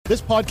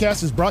This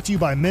podcast is brought to you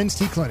by Men's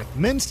T Clinic.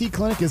 Men's T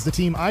Clinic is the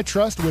team I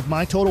trust with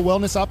my total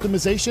wellness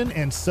optimization,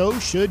 and so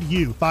should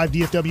you. 5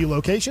 DFW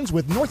locations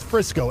with North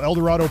Frisco, El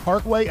Dorado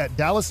Parkway at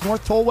Dallas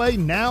North Tollway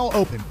now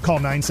open. Call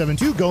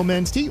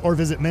 972-GO-MEN'S-T or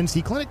visit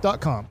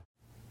mensteclinic.com.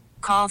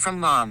 Call from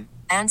mom.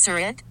 Answer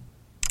it.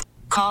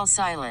 Call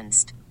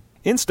silenced.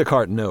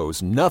 Instacart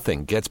knows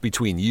nothing gets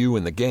between you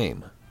and the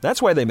game.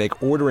 That's why they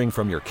make ordering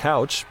from your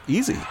couch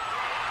easy.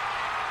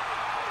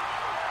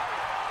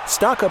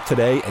 Stock up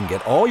today and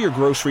get all your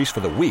groceries for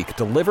the week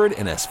delivered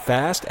in as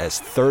fast as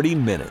 30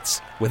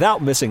 minutes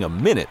without missing a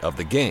minute of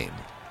the game.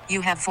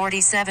 You have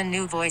 47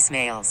 new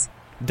voicemails.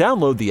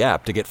 Download the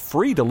app to get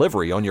free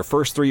delivery on your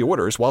first 3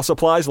 orders while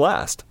supplies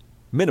last.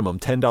 Minimum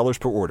 $10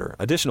 per order.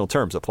 Additional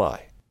terms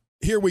apply.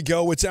 Here we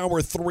go. It's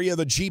hour 3 of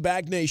the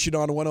G-Bag Nation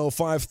on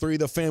 105.3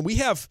 The Fan. We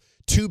have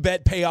 2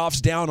 bet payoffs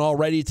down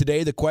already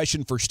today. The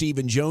question for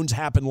Stephen Jones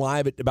happened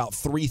live at about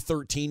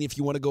 3:13 if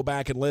you want to go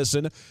back and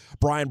listen.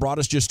 Brian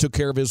Broaddus just took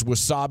care of his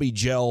wasabi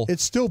gel.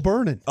 It's still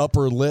burning.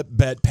 Upper lip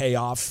bet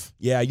payoff.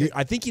 Yeah,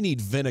 I think you need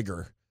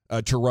vinegar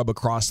to rub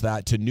across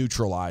that to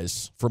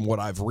neutralize from what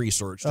I've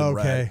researched and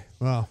read. Okay,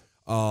 wow.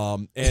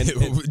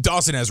 And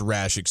Dawson has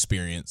rash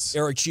experience.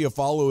 Eric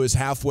Chiafalo is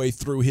halfway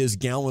through his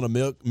gallon of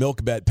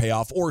milk bet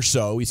payoff or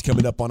so. He's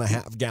coming up on a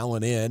half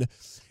gallon in.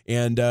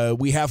 And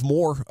we have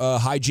more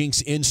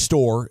hijinks in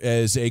store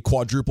as a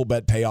quadruple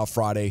bet payoff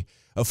Friday,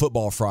 a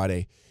football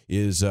Friday,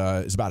 is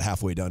about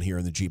halfway done here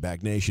in the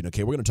G-Bag Nation.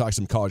 Okay, we're going to talk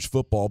some college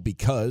football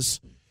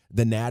because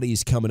the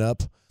Natty's coming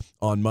up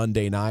on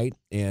Monday night.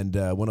 And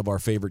one of our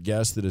favorite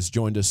guests that has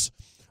joined us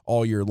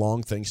all year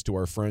long, thanks to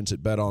our friends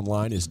at Bet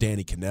Online, is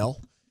Danny Cannell.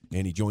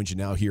 And he joins you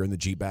now here in the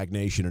G-Bag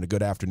Nation. And a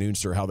good afternoon,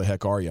 sir. How the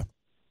heck are you?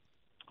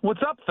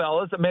 What's up,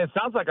 fellas? I mean, it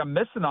sounds like I'm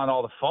missing on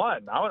all the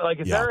fun.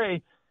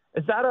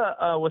 Is that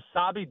a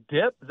wasabi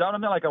dip? Is that what I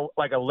mean?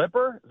 Like a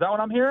lipper? Is that what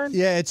I'm hearing?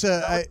 Yeah, it's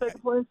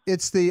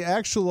the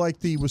actual like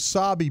the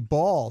wasabi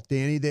ball,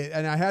 Danny.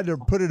 And I had to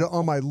put it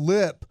on my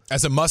lip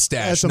as a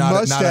mustache,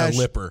 not a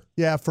lipper.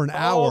 Yeah, for an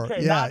hour.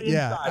 Okay.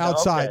 Yeah,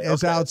 outside.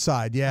 Okay.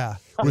 Outside. Yeah.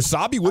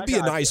 Wasabi would be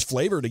a nice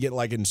flavor to get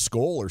like in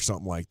skull or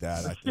something like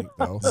that. I think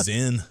though.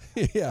 Zen.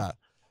 Yeah.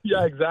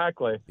 Yeah,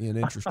 exactly. Be an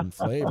interesting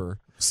flavor.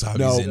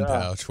 Wasabi's in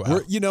pouch. Wow.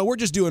 We're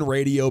just doing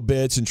radio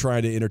bits and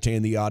trying to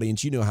entertain the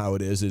audience. You know how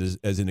it is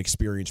as an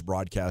experienced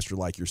broadcaster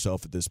like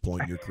yourself at this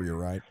point in your career,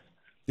 right?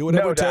 Do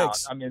whatever it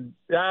takes. I mean,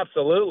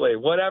 absolutely.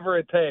 Whatever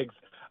it takes.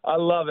 I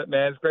love it,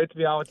 man. It's great to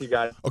be on with you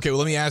guys. Okay, well,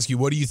 let me ask you,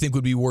 what do you think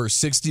would be worse,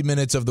 60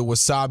 minutes of the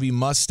wasabi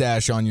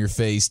mustache on your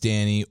face,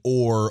 Danny,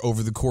 or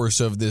over the course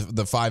of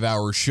the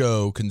 5-hour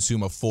show,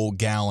 consume a full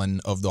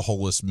gallon of the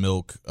wholest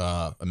milk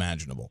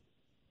imaginable?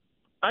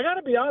 I got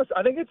to be honest.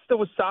 I think it's the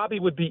wasabi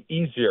would be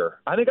easier.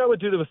 I think I would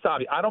do the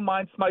wasabi. I don't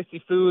mind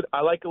spicy food. I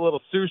like a little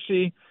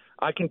sushi.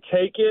 I can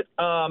take it,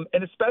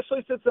 and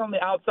especially since it's on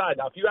the outside.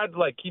 Now, if you had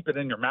to, keep it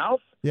in your mouth,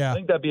 I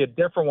think that'd be a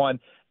different one.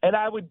 And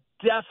I would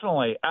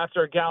definitely,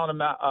 after a gallon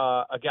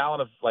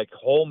of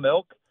whole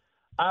milk,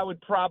 I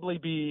would probably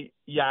be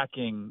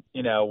yakking,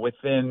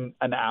 within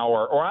an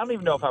hour. Or I don't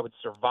even know if I would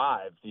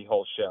survive the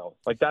whole show.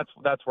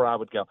 That's where I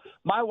would go.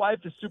 My wife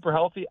is super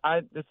healthy.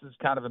 This is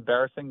kind of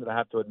embarrassing that I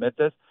have to admit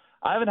this.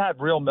 I haven't had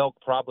real milk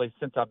probably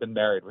since I've been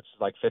married, which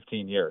is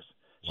 15 years.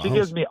 Wow. She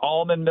gives me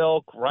almond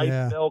milk,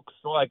 rice milk,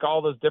 so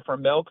all those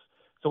different milks.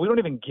 So we don't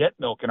even get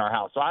milk in our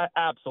house. So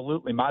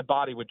my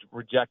body would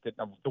reject it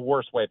in the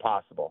worst way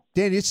possible.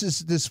 Danny,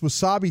 this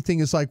wasabi thing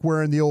is like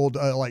wearing the old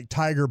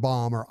Tiger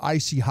Balm or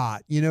Icy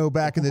Hot,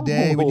 back in the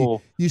day when you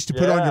used to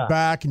put it on your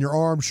back and your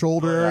arm,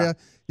 shoulder area.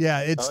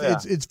 Yeah,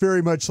 it's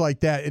very much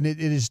like that, and it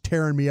is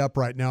tearing me up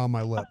right now on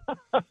my lip.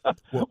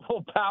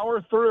 We'll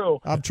power through.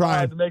 I'm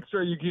trying to make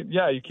sure you can.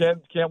 Yeah, you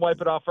can't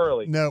wipe it off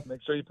early. No,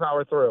 make sure you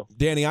power through.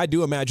 Danny, I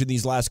do imagine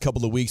these last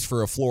couple of weeks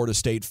for a Florida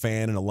State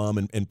fan and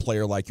alum and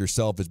player like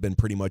yourself has been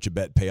pretty much a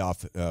bet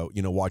payoff.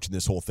 Watching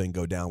this whole thing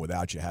go down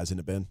without you, hasn't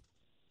it been?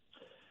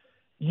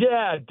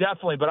 Yeah,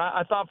 definitely. But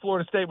I thought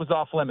Florida State was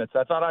off limits.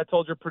 I thought I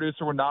told your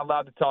producer we're not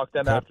allowed to talk to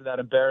them after that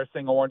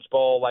embarrassing Orange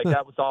Bowl.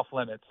 That was off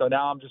limits. So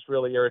now I'm just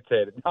really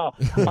irritated. No,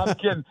 I'm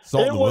kidding.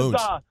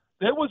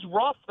 It was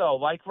rough though.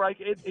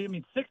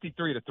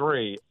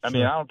 63-3. I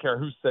mean, I don't care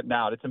who's sitting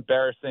out. It's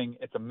embarrassing.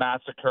 It's a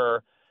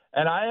massacre.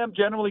 And I am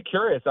generally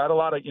curious. I had a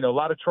lot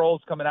of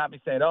trolls coming at me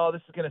saying, "Oh,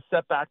 this is going to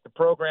set back the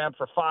program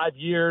for 5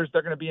 years.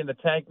 They're going to be in the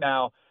tank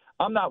now."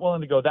 I'm not willing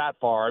to go that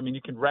far. I mean,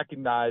 you can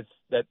recognize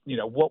that,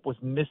 what was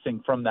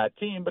missing from that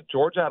team, but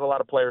Georgia had a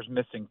lot of players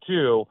missing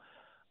too.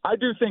 I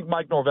do think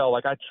Mike Norvell,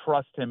 I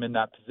trust him in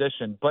that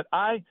position, but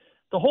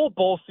the whole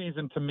bowl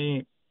season to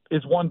me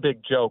is one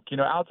big joke,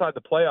 outside the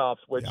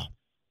playoffs, which,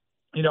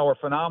 are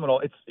phenomenal.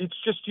 It's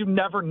just, you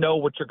never know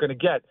what you're going to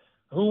get.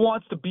 Who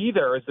wants to be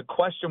there is the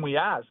question we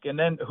ask. And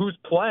then who's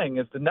playing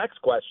is the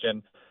next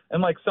question.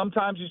 And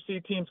sometimes you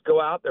see teams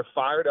go out, they're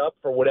fired up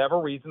for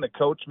whatever reason. The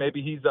coach,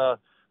 maybe he's a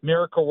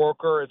miracle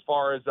worker as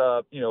far as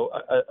a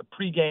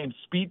pregame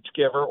speech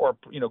giver or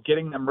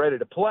getting them ready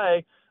to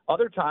play.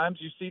 Other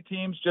times you see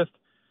teams just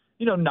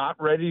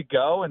not ready to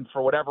go. And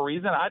for whatever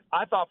reason,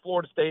 I thought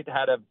Florida State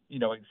had an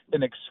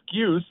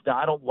excuse. Now,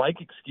 I don't like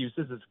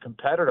excuses as a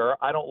competitor.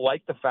 I don't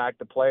like the fact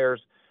the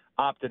players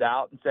opted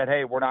out and said,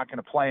 hey, we're not going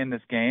to play in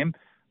this game.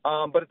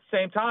 But at the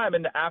same time,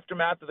 in the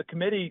aftermath of the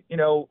committee,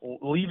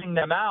 leaving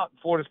them out,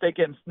 Florida State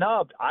getting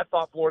snubbed, I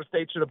thought Florida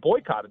State should have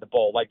boycotted the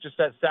bowl, just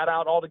sat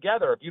out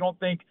altogether. If you don't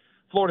think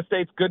Florida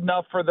State's good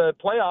enough for the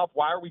playoff,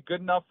 why are we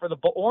good enough for the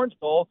Orange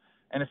Bowl?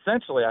 And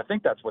essentially, I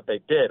think that's what they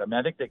did. I mean,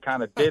 I think they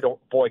kind of did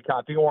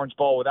boycott the Orange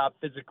Bowl without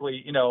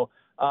physically,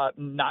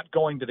 not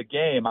going to the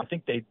game. I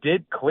think they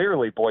did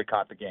clearly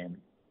boycott the game.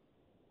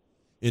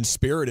 In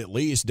spirit, at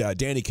least.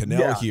 Danny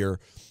Cannell here,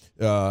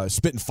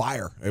 spitting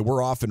fire.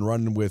 We're off and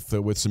running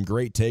with some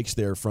great takes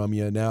there from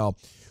you. Now,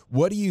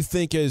 what do you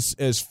think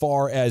as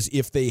far as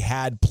if they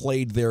had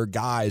played their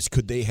guys,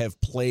 could they have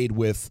played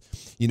with,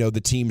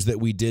 the teams that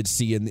we did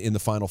see in the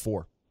Final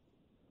Four?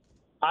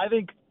 I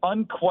think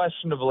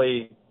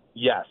unquestionably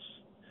yes.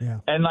 Yeah.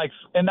 And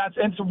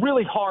it's a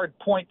really hard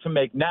point to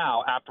make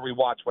now after we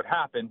watch what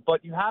happened,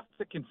 but you have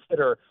to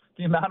consider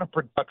the amount of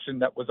production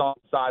that was on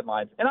the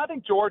sidelines. And I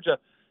think Georgia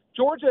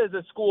is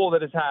a school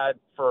that has had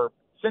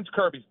since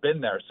Kirby's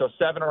been there, so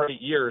 7 or 8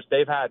 years,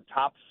 they've had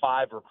top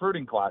 5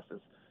 recruiting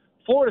classes.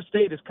 Florida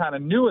State is kind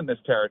of new in this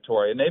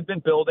territory, and they've been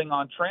building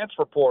on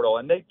transfer portal,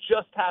 and they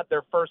just had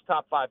their first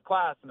top 5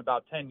 class in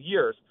about 10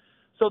 years.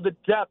 So the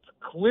depth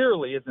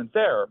clearly isn't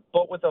there.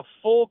 But with a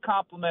full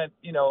complement,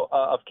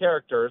 of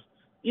characters,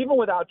 even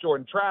without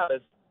Jordan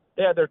Travis,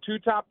 they had their 2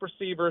 top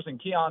receivers in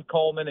Keon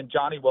Coleman and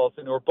Johnny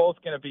Wilson, who are both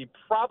going to be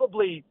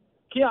probably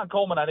 – Keon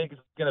Coleman, I think, is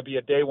going to be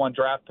a day 1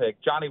 draft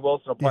pick. Johnny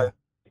Wilson will play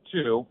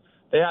 2.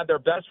 They had their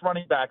best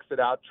running back sit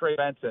out, Trey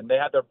Benson. They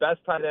had their best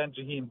tight end,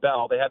 Jaheim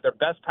Bell. They had their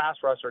best pass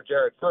rusher,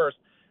 Jared First.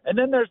 And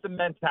then there's the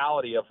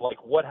mentality of,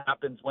 what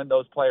happens when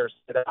those players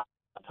sit out.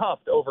 It's tough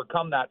to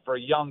overcome that for a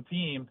young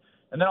team,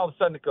 and then all of a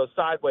sudden it goes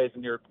sideways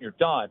and you're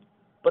done.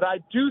 But I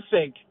do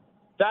think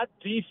that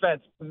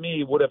defense, to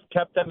me, would have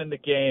kept them in the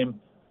game,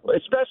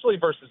 especially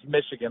versus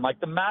Michigan.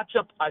 The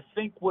matchup, I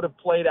think, would have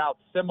played out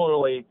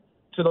similarly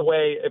to the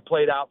way it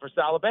played out versus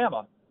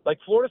Alabama.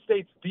 Florida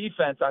State's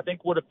defense, I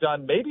think, would have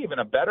done maybe even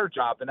a better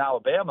job than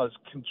Alabama's,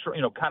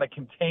 kind of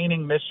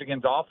containing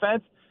Michigan's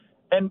offense.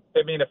 And,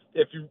 I mean,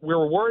 if we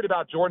were worried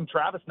about Jordan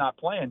Travis not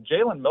playing,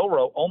 Jalen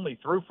Milroe only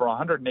threw for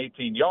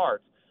 118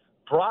 yards.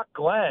 Brock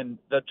Glenn,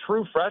 the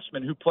true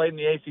freshman who played in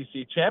the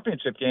ACC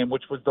championship game,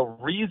 which was the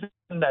reason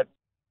that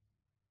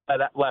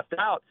left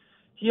out,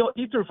 he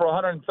threw for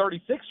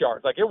 136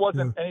 yards. It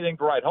wasn't anything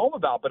to write home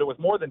about, but it was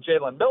more than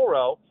Jalen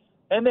Milroe.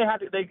 And they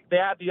had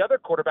the other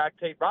quarterback,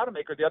 Tate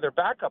Rodemaker, the other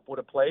backup would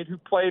have played, who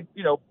played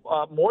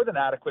more than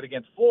adequate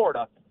against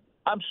Florida.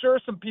 I'm sure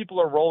some people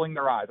are rolling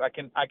their eyes. I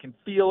can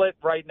feel it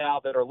right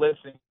now that are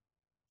listening.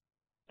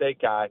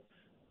 State guy,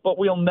 but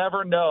we'll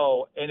never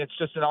know, and it's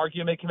just an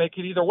argument can make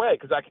it either way.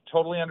 Because I can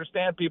totally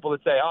understand people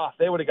that say, if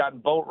they would have gotten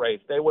boat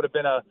race, they would have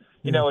been a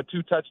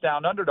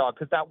 2-touchdown underdog.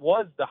 Because that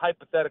was the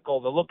hypothetical,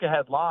 the look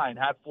ahead line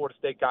had Florida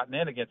State gotten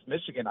in against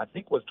Michigan. I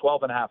think was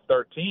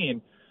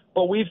 12.5-13.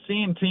 But we've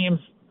seen teams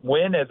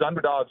win as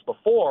underdogs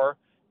before,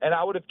 and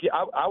I would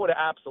have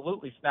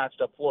absolutely snatched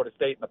up Florida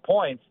State in the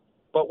points,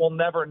 but we'll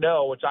never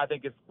know, which I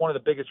think is one of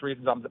the biggest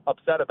reasons I'm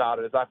upset about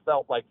it, is I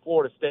felt like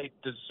Florida State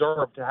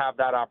deserved to have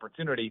that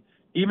opportunity.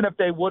 Even if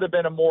they would have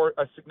been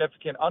a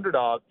significant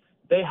underdog,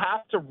 they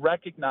have to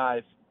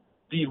recognize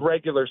the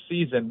regular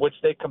season, which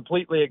they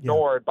completely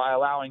ignored by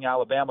allowing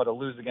Alabama to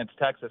lose against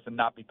Texas and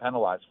not be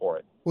penalized for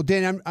it. Well,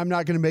 Dan, I'm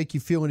not going to make you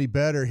feel any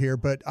better here,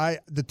 but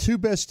the 2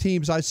 best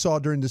teams I saw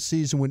during the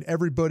season when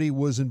everybody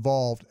was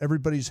involved,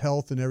 everybody's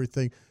health and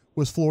everything,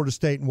 was Florida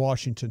State and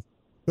Washington.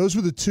 Those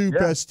were the 2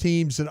 best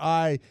teams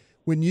that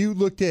when you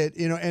looked at,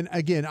 and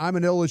again, I'm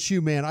an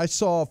LSU man. I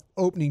saw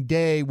opening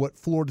day what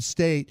Florida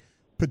State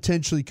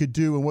potentially could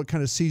do and what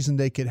kind of season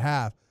they could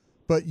have.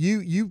 But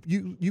you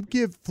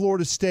give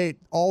Florida State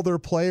all their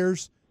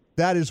players,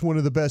 that is one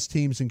of the best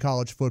teams in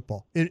college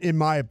football, in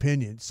my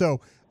opinion. So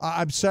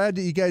I'm sad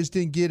that you guys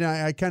didn't get.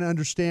 I kind of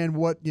understand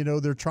what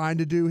they're trying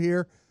to do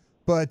here,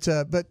 but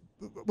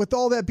with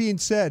all that being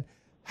said,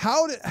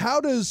 how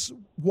does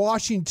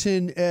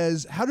Washington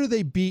how do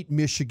they beat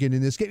Michigan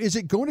in this game? Is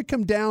it going to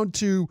come down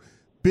to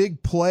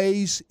big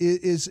plays?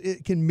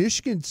 Can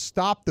Michigan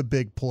stop the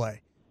big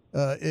play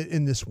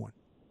in this one?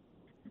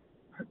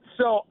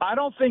 So I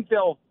don't think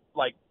they'll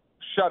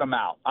shut them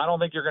out. I don't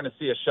think you're going to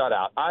see a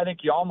shutout. I think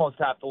you almost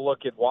have to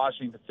look at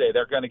Washington and say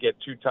they're going to get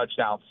 2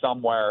 touchdowns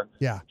somewhere.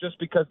 Yeah. Just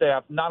because they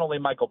have not only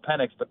Michael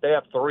Penix, but they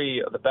have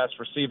 3 of the best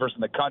receivers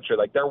in the country.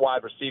 Their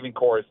wide receiving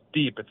core is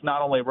deep. It's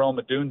not only Rome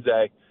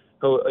Odunze,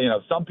 who,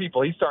 some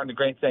people, he's starting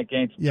to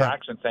gain some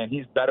traction, saying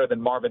he's better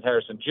than Marvin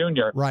Harrison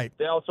Jr. Right.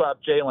 They also have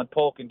Jalen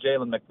Polk and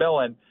Jalen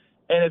McMillan.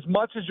 And as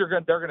much as they're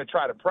going to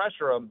try to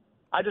pressure him,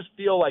 I just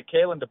feel like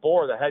Kalen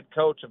DeBoer, the head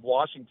coach of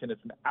Washington, is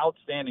an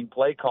outstanding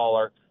play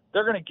caller.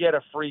 They're going to get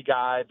a free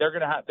guy. They're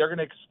going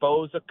to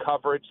expose a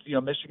coverage.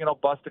 Michigan will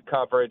bust a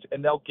coverage,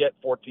 and they'll get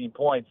 14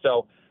 points.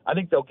 So I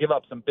think they'll give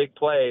up some big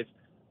plays.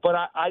 But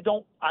I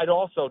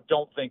also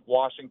don't think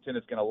Washington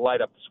is going to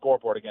light up the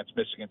scoreboard against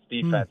Michigan's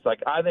defense.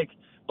 Like, I think,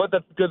 but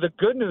the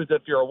good news,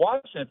 if you're a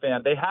Washington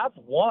fan, they have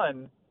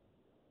won,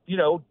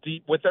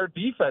 deep with their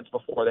defense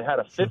before. They had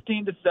a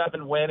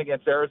 15-7 win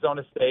against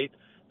Arizona State.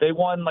 They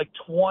won like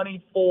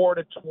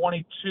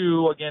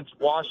 24-22 against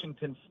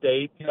Washington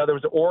State. There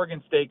was an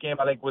Oregon State game,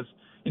 I think was,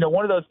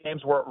 one of those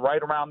games were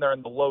right around there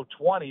in the low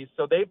 20s.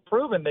 So they've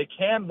proven they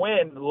can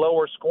win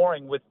lower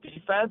scoring with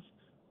defense,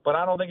 but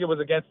I don't think it was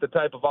against the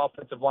type of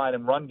offensive line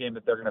and run game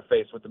that they're going to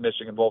face with the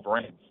Michigan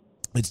Wolverines.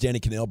 It's Danny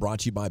Cannell, brought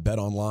to you by Bet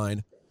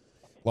Online.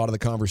 A lot of the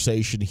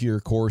conversation here,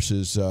 of course,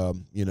 is,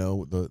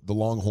 the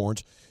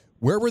Longhorns.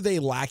 Where were they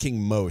lacking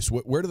most?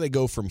 Where do they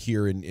go from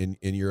here, in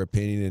your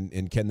opinion,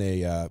 and can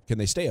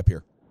they stay up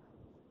here?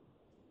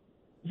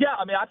 Yeah,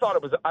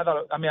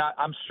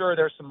 I'm sure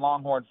there's some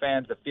Longhorn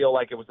fans that feel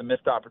like it was a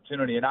missed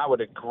opportunity, and I would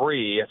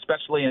agree,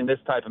 especially in this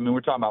type. We're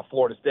talking about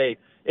Florida State.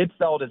 It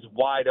felt as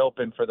wide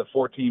open for the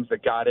 4 teams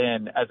that got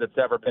in as it's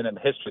ever been in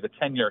the history, the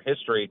 10-year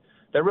history,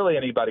 that really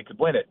anybody could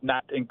win it, and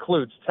that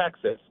includes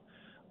Texas.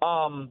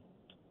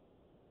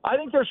 I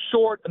think they're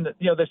short, and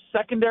the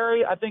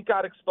secondary, I think,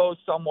 got exposed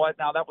somewhat.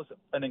 Now, that was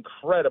an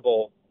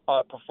incredible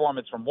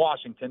performance from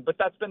Washington, but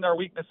that's been their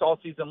weakness all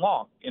season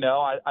long.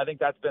 I think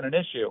that's been an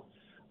issue.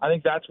 I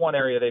think that's one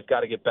area they've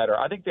got to get better.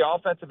 I think the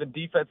offensive and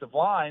defensive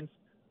lines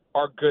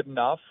are good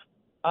enough,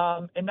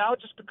 and now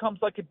it just becomes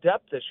like a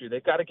depth issue.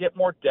 They've got to get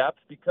more depth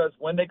because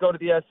when they go to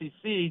the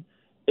SEC,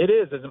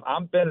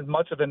 I've been as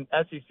much of an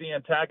SEC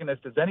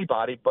antagonist as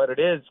anybody, but it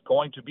is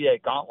going to be a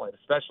gauntlet,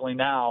 especially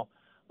now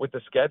with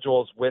the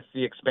schedules, with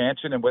the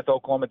expansion, and with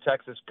Oklahoma,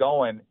 Texas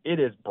going. It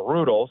is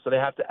brutal, so they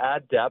have to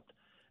add depth.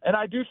 And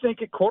I do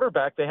think at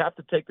quarterback they have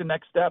to take the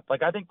next step.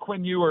 Like, I think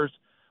Quinn Ewers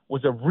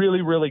was a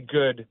really, really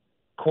good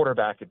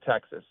quarterback at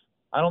Texas.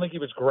 I don't think he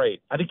was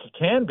great. I think he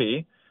can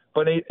be,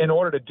 but in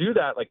order to do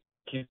that, like,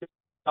 he's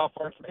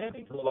Alphonse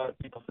Manning, who a lot of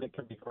people think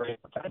could be great,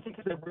 which I think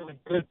is a really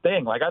good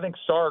thing. Like, I think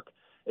Sark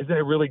is in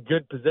a really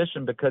good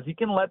position because he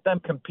can let them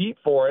compete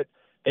for it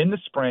in the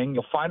spring.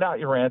 You'll find out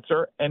your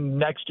answer, and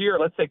next year,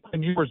 let's say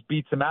Quinn Ewers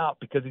beats him out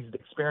because he's an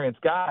experienced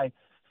guy,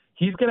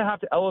 he's going to have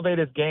to elevate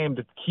his game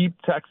to keep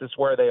Texas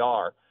where they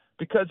are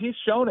because he's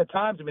shown at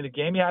times. The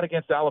game he had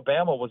against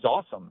Alabama was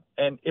awesome,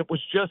 and it was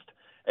just –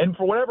 and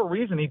for whatever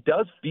reason, he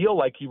does feel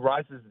like he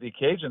rises to the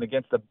occasion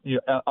against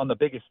on the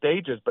biggest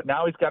stages, but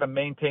now he's got to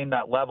maintain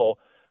that level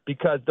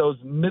because those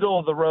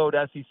middle-of-the-road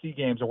SEC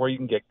games are where you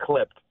can get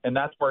clipped, and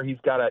that's where he's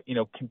got to,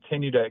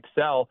 continue to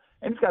excel,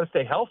 and he's got to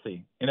stay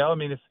healthy.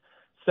 It's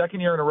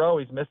second year in a row,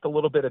 he's missed a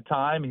little bit of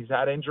time. He's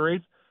had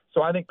injuries.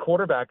 So I think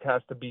quarterback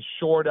has to be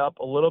shored up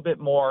a little bit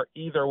more,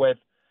 either with,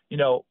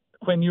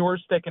 Quinn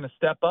Ewers taking a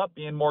step up,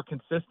 being more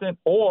consistent,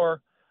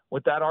 or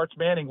with that Arch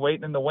Manning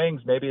waiting in the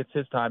wings, maybe it's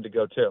his time to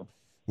go too.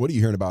 What are you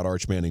hearing about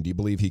Arch Manning? Do you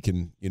believe he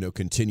can,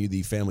 continue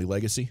the family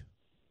legacy?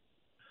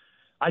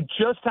 I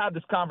just had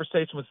this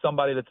conversation with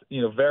somebody that's,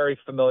 very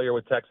familiar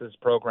with Texas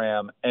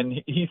program, and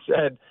he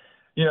said,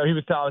 he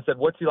was telling, I said,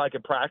 what's he like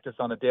in practice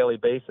on a daily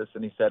basis?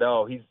 And he said,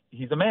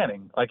 he's a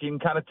Manning. Like, you can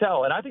kind of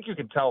tell. And I think you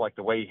can tell, like,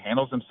 the way he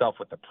handles himself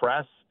with the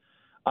press.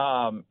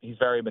 He's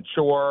very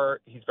mature.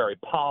 He's very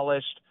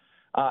polished.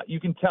 You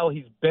can tell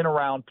he's been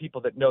around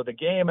people that know the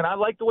game. And I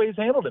like the way he's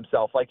handled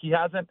himself. Like,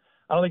 I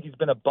don't think he's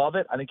been above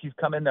it. I think he's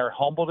come in there,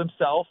 humbled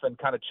himself, and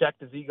kind of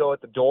checked his ego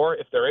at the door,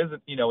 if there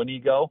isn't, an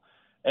ego.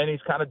 And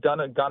he's kind of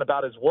gone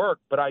about his work.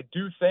 But I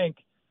do think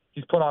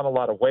he's put on a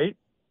lot of weight.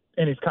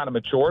 And he's kind of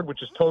matured,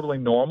 which is totally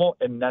normal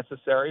and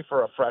necessary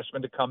for a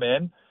freshman to come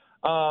in.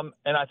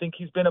 And I think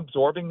he's been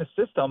absorbing the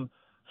system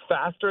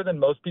faster than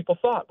most people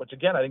thought, which,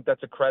 again, I think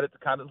that's a credit to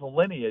kind of the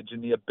lineage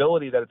and the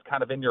ability that it's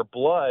kind of in your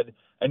blood,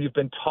 and you've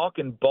been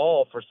talking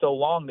ball for so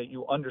long that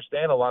you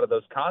understand a lot of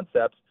those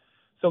concepts.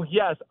 So,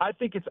 yes, I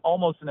think it's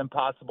almost an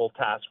impossible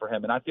task for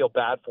him, and I feel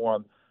bad for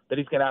him that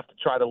he's going to have to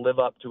try to live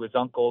up to his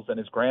uncles and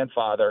his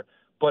grandfather.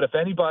 But if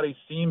anybody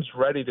seems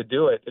ready to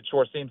do it, it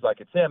sure seems like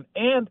it's him.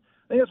 And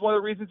I think that's one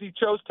of the reasons he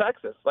chose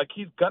Texas. Like,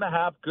 he's going to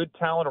have good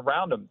talent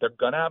around him. They're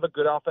going to have a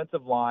good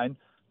offensive line.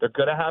 They're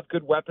going to have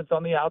good weapons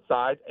on the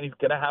outside, and he's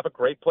going to have a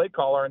great play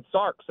caller in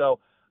Sark. So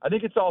I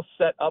think it's all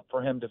set up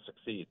for him to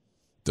succeed.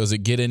 Does it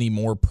get any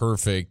more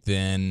perfect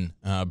than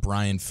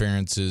Brian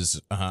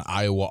Ferentz's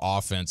Iowa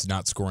offense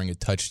not scoring a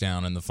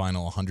touchdown in the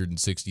final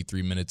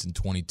 163 minutes and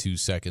 22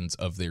 seconds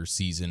of their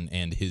season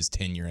and his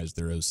tenure as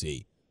their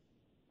OC?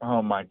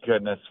 Oh, my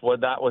goodness. Well,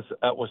 that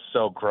was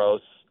so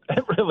gross.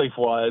 It really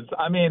was.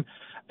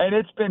 And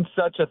it's been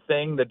such a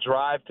thing, the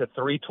drive to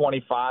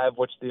 325,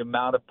 which the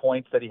amount of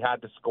points that he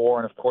had to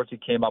score, and, of course, he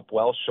came up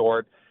well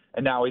short,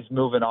 and now he's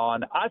moving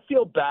on. I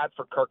feel bad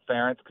for Kirk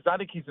Ferentz because I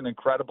think he's an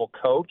incredible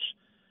coach,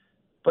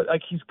 but,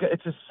 like,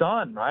 it's his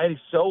son, right? He's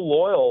so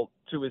loyal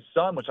to his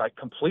son, which I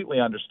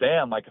completely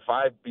understand. Like, if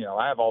I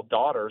have all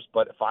daughters,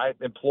 but if I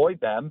employed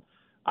them,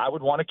 I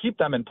would want to keep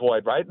them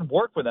employed, right, and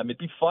work with them. It'd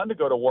be fun to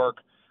go to work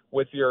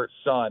with your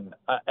son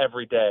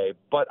every day.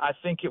 But I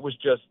think it was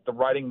just the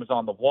writing was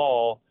on the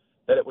wall,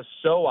 that it was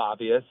so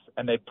obvious,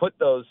 and they put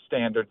those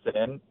standards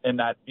in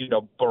that,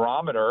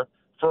 barometer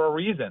for a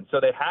reason.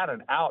 So they had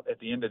an out at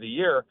the end of the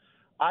year.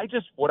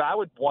 What I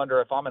would wonder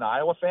if I'm an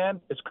Iowa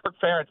fan is Kirk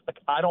Ferentz. Like,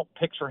 I don't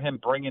picture him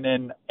bringing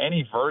in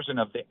any version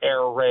of the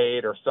air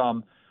raid or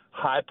some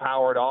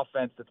high-powered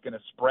offense that's going to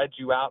spread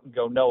you out and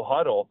go no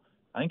huddle.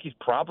 I think he's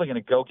probably going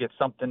to go get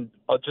something,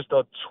 just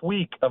a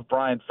tweak of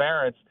Brian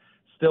Ferentz,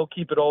 still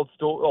keep it old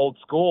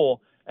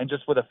school, and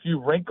just with a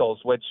few wrinkles,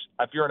 which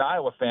if you're an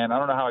Iowa fan, I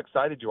don't know how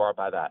excited you are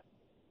by that.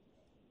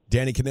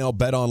 Danny Cannell,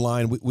 Bet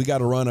Online. We got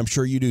to run. I'm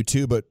sure you do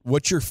too. But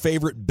what's your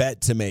favorite bet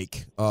to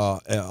make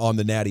on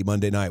the Natty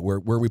Monday night? Where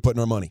are we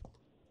putting our money?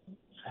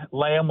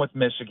 Lamb with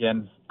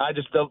Michigan.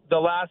 The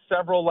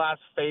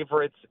last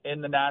favorites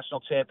in the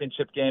national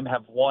championship game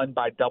have won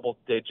by double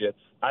digits.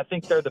 I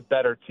think they're the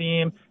better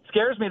team.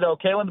 Scares me though.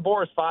 Kalen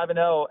DeBoer is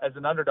 5-0 as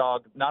an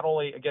underdog, not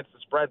only against the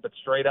spread but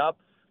straight up.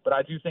 But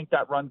I do think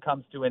that run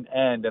comes to an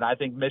end, and I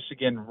think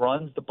Michigan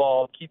runs the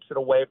ball, keeps it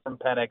away from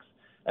Penix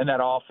and that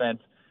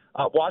offense.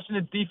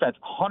 Washington's defense,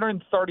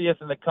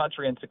 130th in the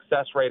country in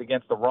success rate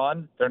against the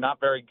run. They're not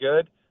very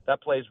good.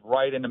 That plays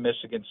right into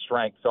Michigan's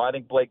strength. So I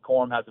think Blake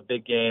Corum has a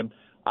big game.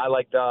 I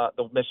like the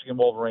Michigan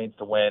Wolverines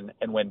to win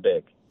and win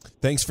big.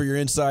 Thanks for your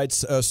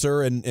insights,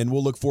 sir, and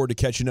we'll look forward to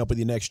catching up with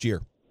you next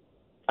year.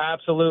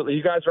 Absolutely.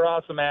 You guys are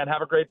awesome, man.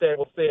 Have a great day.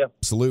 We'll see you.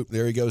 Salute.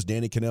 There he goes.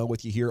 Danny Cannell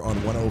with you here on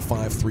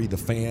 105.3 The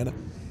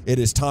Fan. It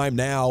is time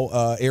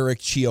now. Eric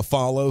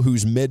Chiafalo,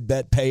 whose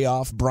mid-bet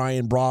payoff.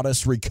 Brian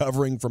Broaddus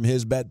recovering from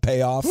his bet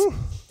payoff.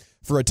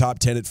 For a top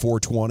 10 at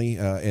 420.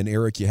 And,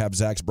 Eric, you have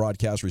Zach's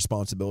broadcast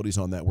responsibilities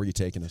on that. Where are you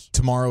taking us?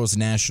 Tomorrow is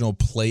National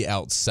Play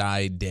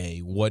Outside Day.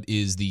 What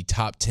is the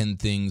top 10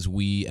 things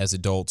we as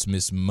adults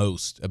miss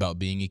most about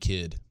being a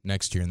kid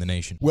next year in the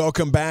nation?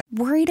 Welcome back.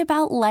 Worried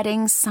about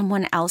letting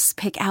someone else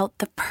pick out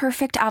the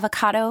perfect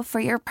avocado for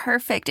your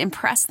perfect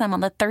impress them on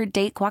the third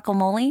date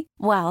guacamole?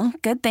 Well,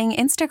 good thing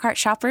Instacart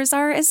shoppers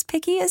are as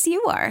picky as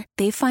you are.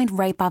 They find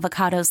ripe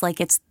avocados like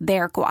it's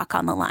their guac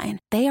on the line.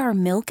 They are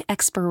milk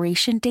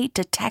expiration date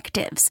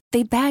detectives.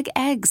 They bag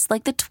eggs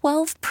like the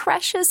 12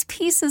 precious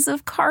pieces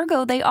of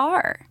cargo they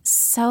are.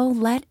 So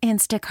let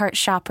Instacart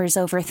shoppers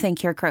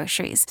overthink your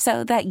groceries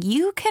so that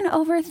you can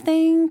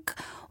overthink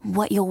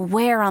what you'll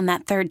wear on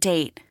that third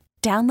date.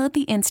 Download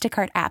the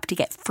Instacart app to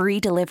get free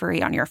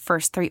delivery on your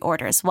first 3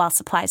 orders while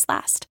supplies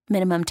last.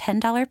 Minimum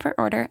 $10 per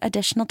order.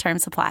 Additional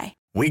terms apply.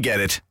 We get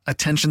it.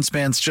 Attention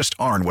spans just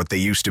aren't what they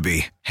used to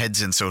be.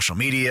 Heads in social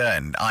media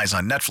and eyes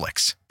on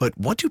Netflix. But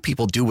what do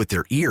people do with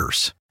their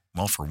ears?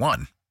 Well, for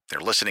one, they're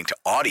listening to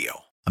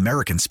audio.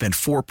 Americans spend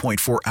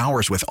 4.4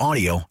 hours with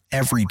audio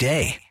every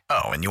day.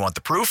 Oh, and you want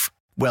the proof?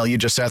 Well, you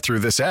just sat through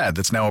this ad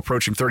that's now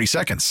approaching 30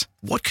 seconds.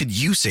 What could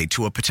you say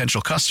to a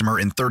potential customer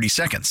in 30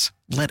 seconds?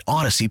 Let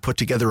Odyssey put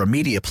together a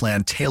media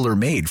plan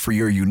tailor-made for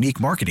your unique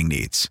marketing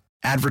needs.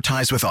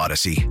 Advertise with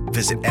Odyssey.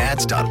 Visit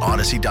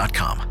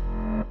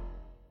ads.odyssey.com.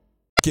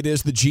 It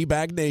is the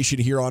G-Bag Nation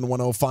here on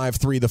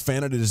 105.3 The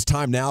Fan. It is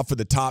time now for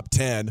the top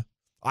 10.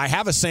 I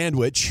have a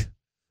sandwich.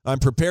 I'm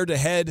prepared to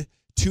head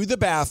to the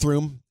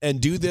bathroom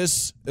and do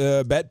this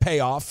bet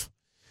payoff.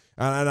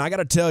 And I got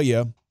to tell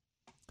you,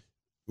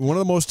 one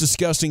of the most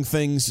disgusting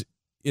things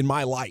in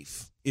my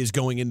life is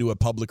going into a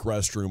public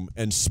restroom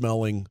and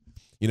smelling,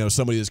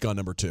 somebody that's gone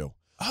number 2.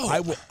 Oh,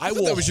 I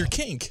thought that was your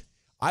kink.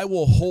 I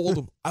will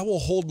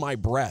hold my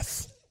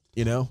breath,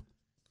 in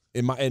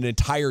an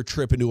entire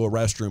trip into a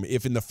restroom.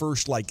 If in the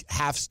first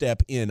half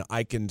step in,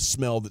 I can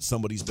smell that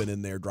somebody's been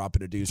in there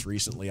dropping a deuce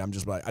recently, I'm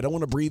just like, I don't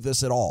want to breathe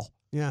this at all.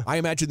 Yeah. I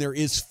imagine there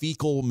is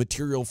fecal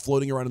material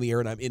floating around in the air,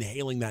 and I'm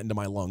inhaling that into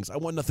my lungs. I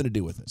want nothing to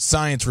do with it.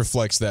 Science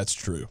reflects that's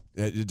true.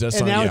 It does.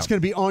 And now it's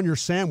going to be on your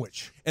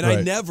sandwich. And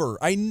right.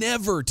 I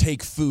never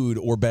take food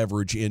or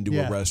beverage into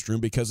a restroom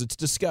because it's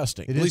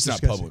disgusting. At least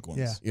disgusting. Not public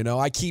ones. Yeah.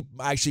 I keep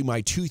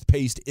my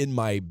toothpaste in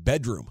my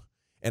bedroom,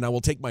 and I will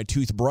take my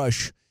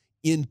toothbrush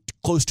in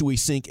close to a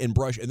sink and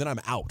brush, and then I'm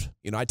out.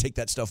 I take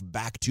that stuff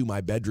back to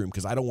my bedroom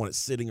because I don't want it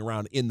sitting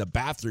around in the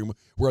bathroom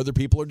where other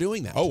people are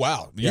doing that. Oh,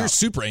 wow. You're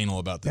super anal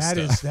about this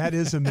stuff. That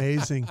is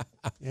amazing.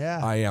 Yeah.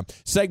 I am.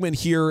 Segment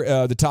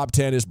here, the top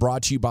 10 is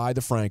brought to you by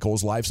the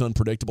Frankels. Life's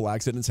unpredictable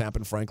accidents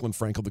happen. Franklin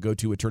Frankel, the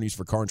go-to attorneys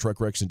for car and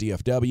truck wrecks in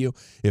DFW.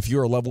 If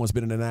your loved one's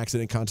been in an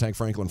accident, contact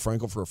Franklin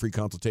Frankel for a free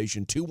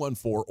consultation,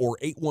 214 or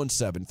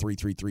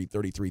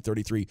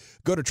 817-333-3333.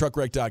 Go to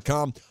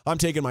truckwreck.com. I'm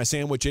taking my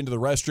sandwich into the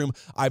restroom.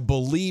 I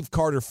believe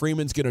Carter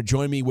Freeman's going to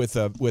join me with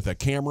a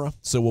camera,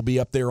 so we'll be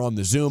up there on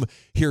the Zoom.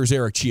 Here's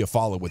Eric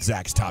Chiafalo with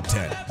Zach's Top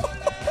 10.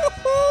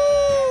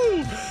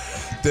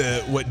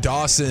 What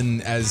Dawson,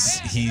 as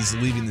he's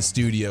leaving the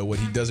studio, what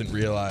he doesn't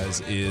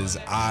realize is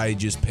I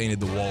just painted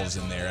the walls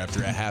in there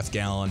after a half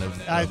gallon of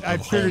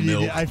whole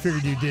milk. I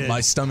figured you did.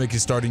 My stomach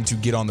is starting to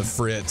get on the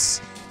fritz.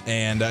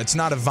 And it's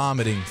not a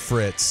vomiting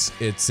fritz.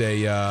 It's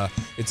a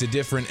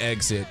different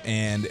exit,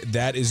 and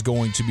that is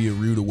going to be a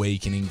rude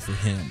awakening for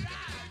him.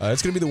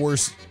 It's going to be the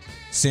worst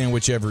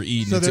sandwich ever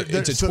eaten. So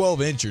it's a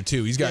 12-incher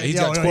too. He's got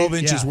 12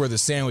 inches worth of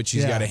sandwich.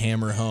 He's got to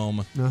hammer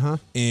home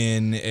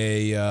in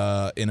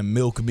a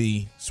Milk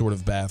Me sort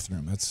of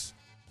bathroom.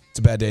 It's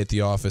a bad day at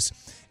the office.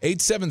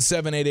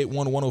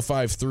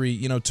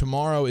 877-881-1053.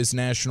 Tomorrow is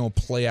National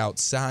Play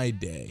Outside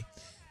Day.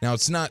 Now,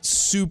 it's not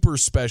super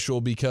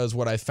special because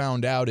what I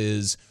found out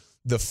is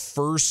the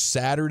first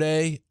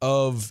Saturday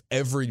of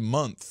every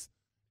month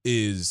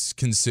is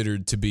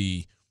considered to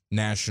be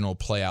National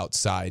Play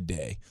Outside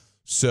Day.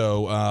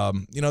 So,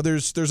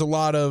 there's a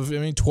lot of,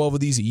 12 of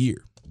these a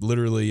year,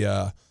 literally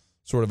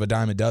sort of a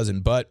dime a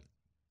dozen. But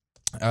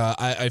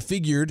I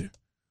figured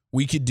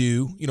we could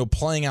do,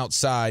 playing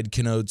outside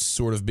connotes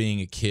sort of being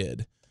a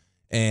kid.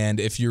 And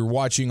if you're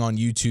watching on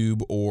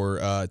YouTube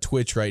or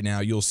Twitch right now,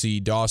 you'll see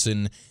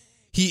Dawson.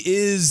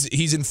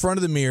 He's in front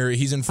of the mirror.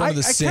 He's in front of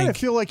the sink. I kind of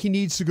feel like he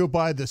needs to go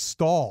by the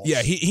stalls.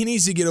 Yeah, he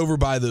needs to get over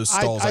by those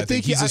stalls. I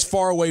think he's as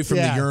far away from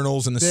the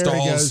urinals and the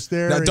stalls.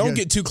 Now, don't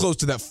get too close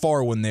to that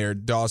far one there,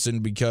 Dawson,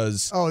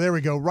 because... Oh, there we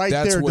go. Right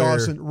there,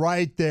 Dawson.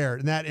 Right there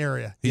in that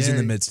area. He's in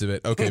the midst of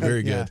it. Okay,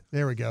 very good. Yeah,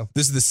 there we go.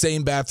 This is the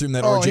same bathroom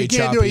that RJ Choppy... he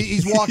can't do it.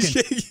 He's walking.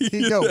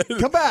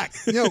 Come back.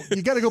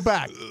 You got to go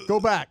back. Go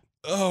back.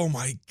 Oh,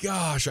 my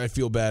gosh. I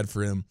feel bad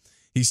for him.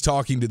 He's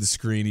talking to the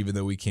screen even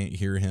though we can't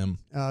hear him.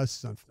 This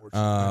is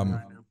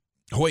unfortunate.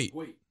 Wait.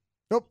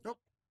 Nope.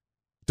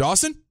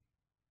 Dawson?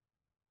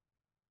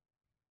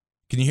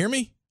 Can you hear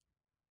me?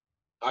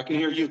 I can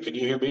hear you. Can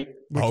you hear me?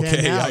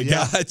 Okay, I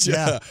got you.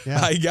 Yeah.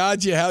 I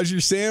got you. How's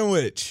your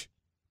sandwich?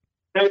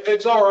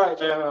 It's all right,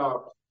 man.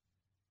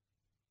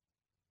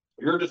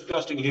 You're a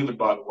disgusting human,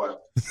 by the way.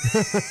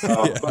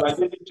 But I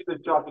did get you the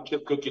chocolate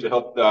chip cookie to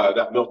help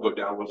that milk go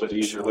down a little bit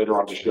easier later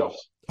on the show.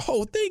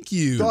 Oh, thank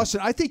you. Dawson,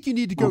 I think you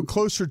need to go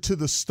closer to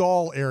the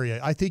stall area.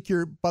 I think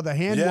you're by the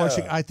hand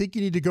washing. I think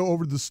you need to go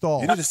over to the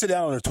stall. You need to sit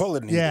down on the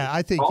toilet.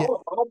 I think.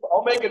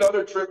 I'll make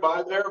another trip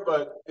by there,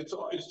 but it's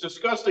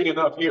disgusting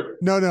enough here.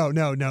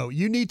 No.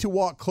 You need to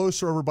walk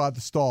closer over by the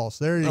stalls.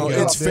 There you go.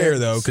 It's fair,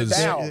 though, because...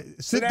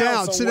 Sit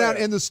down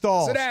in the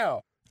stalls. Sit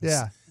down.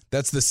 Yeah.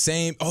 That's the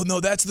same. Oh,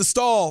 no, that's the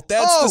stall.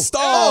 That's the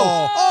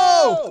stall.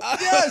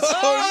 Yes.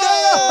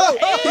 Oh,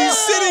 no. He's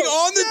sitting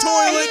on the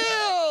toilet,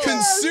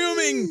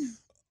 consuming...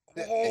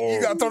 You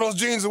got to throw those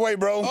jeans away,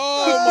 bro.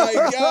 Oh,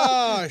 my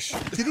gosh.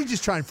 Did he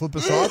just try and flip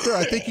us off there?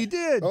 I think he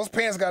did. Those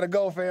pants got to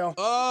go, fam.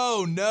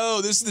 Oh,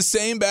 no. This is the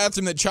same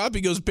bathroom that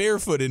Choppy goes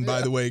barefoot in,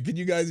 by the way. Can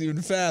you guys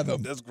even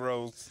fathom? That's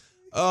gross.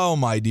 Oh,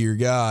 my dear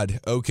God.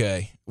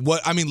 Okay.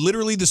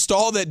 Literally the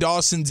stall that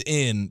Dawson's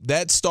in,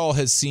 that stall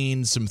has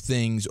seen some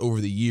things over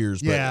the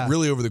years, but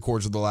really over the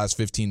course of the last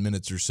 15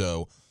 minutes or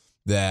so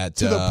that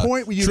to the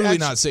point where truly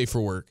not safe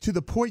for work. To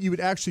the point you would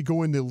actually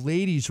go in the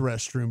ladies'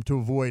 restroom to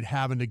avoid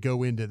having to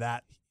go into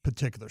that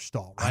particular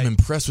stall. Right? I'm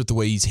impressed with the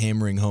way he's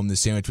hammering home the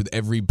sandwich. With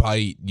every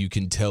bite, you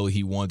can tell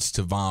he wants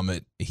to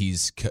vomit.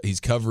 He's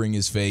covering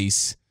his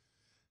face.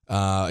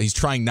 He's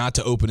trying not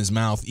to open his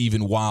mouth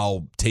even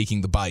while taking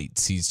the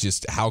bites. He's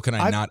just, how can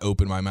I not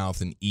open my mouth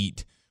and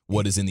eat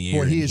what is in the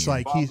air? He is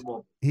like,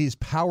 he's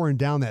powering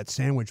down that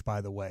sandwich,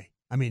 by the way.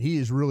 He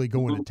is really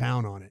going to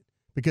town on it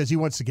because he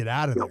wants to get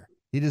out of there.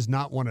 He does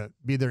not want to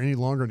be there any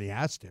longer than he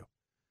has to.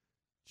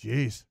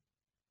 Jeez,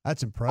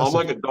 that's impressive. I'm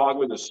like a dog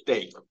with a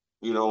steak,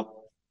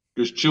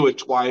 just chew it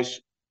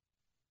twice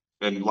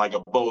and like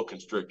a boa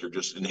constrictor,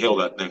 just inhale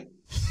that thing.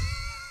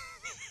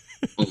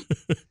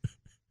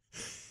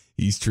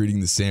 He's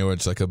treating the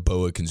sandwich like a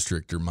boa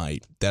constrictor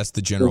might. That's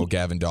the General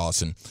Gavin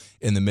Dawson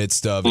in the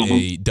midst of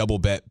a double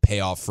bet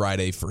payoff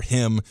Friday for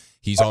him.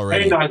 He's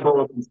already a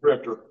boa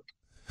constrictor.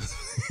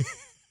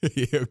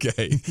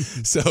 Okay.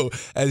 So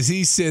as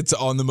he sits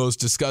on the most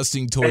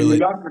disgusting toilet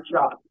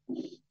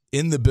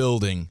in the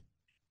building.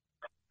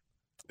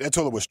 That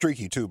toilet was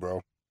streaky too,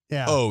 bro.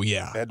 Yeah. Oh,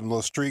 yeah. It had them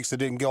little streaks that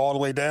didn't go all the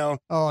way down.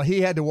 Oh,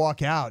 he had to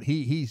walk out.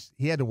 He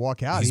had to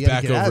walk out. He's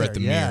back over at the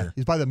mirror.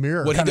 He's by the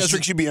mirror. What kind of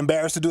streaks you'd be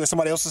embarrassed to do at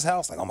somebody else's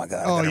house? Like, oh, my God,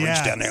 I got to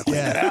reach down there and clean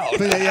it out.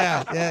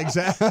 Yeah,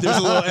 exactly. There's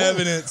a little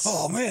evidence.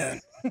 Oh, man.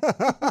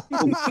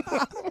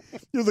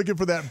 You're looking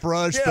for that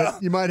brush,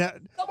 but you might have.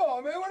 Come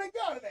on, man. Where they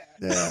got it at?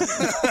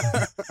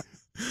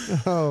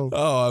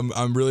 Yeah.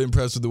 I'm really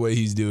impressed with the way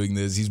he's doing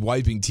this. He's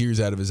wiping tears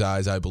out of his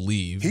eyes, I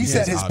believe. He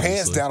set his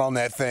pants down on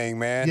that thing,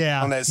 man.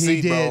 Yeah, on that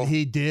seat, bro.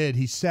 He did.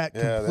 He sat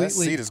completely. That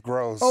seat is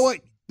gross. Oh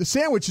wait, the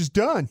sandwich is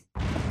done.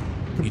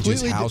 He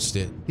just housed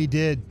it. He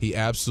did. He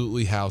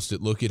absolutely housed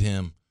it. Look at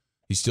him.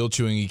 He's still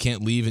chewing. He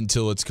can't leave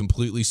until it's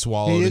completely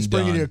swallowed and done. He is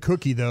bringing you a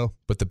cookie, though.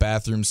 But the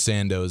bathroom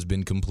sando has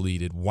been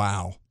completed.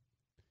 Wow.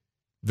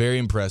 Very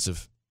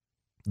impressive.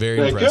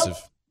 Very impressive.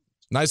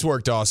 Nice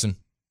work, Dawson.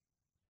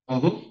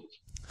 Hats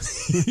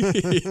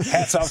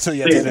off to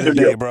you at the end of the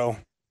day, bro.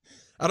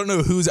 I don't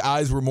know whose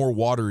eyes were more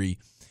watery.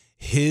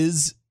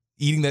 His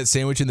eating that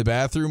sandwich in the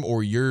bathroom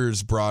or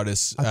yours brought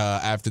us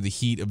after the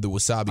heat of the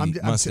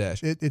wasabi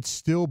mustache? It's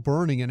still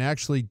burning, and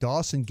actually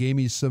Dawson gave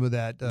me some of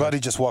that. Buddy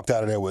just walked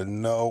out of there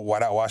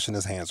without washing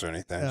his hands or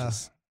anything.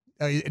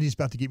 And he's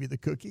about to give me the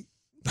cookie.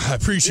 I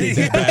appreciate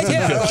that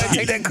bathroom cookie.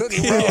 Take that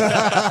cookie, bro.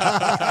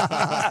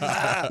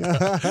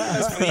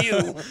 That's for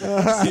you.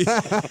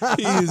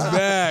 He is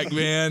back,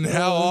 man.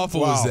 How awful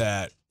was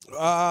that?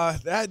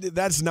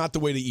 That's not the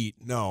way to eat.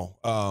 No.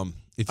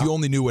 If you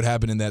only knew what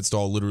happened in that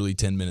stall literally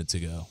 10 minutes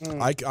ago.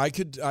 I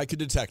could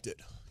detect it.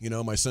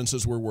 My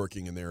senses were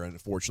working in there, and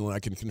unfortunately, I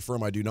can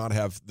confirm I do not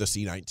have the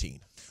C19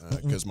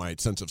 because my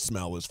sense of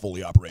smell is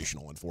fully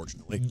operational,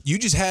 unfortunately. You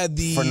just had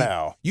For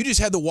now. You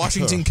just had the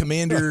Washington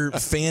Commander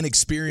fan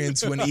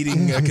experience when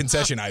eating a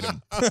concession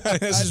item.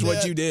 This is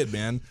what you did,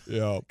 man.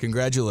 Yeah.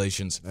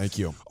 Congratulations. Thank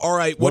you. All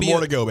right. One more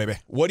to go, baby.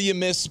 What do you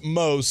miss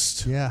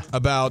most Yeah.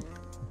 about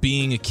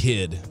being a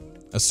kid?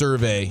 A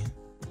survey,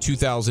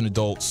 2,000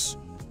 adults,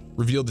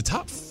 revealed the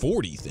top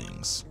 40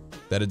 things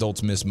that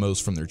adults miss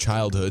most from their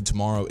childhood.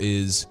 Tomorrow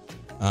is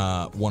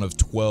one of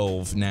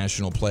 12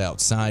 National Play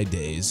Outside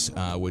Days,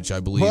 which I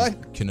believe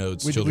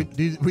connotes children.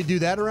 We do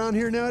that around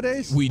here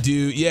nowadays? We do,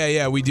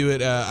 yeah, we do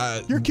it.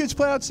 Your kids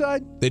play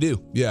outside? They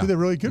do, yeah. They're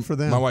really good for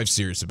them. My wife's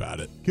serious about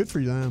it. Good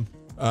for them.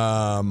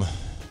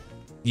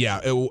 Yeah,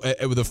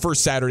 the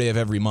first Saturday of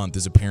every month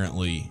is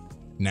apparently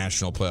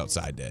National Play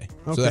Outside Day.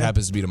 Okay. So that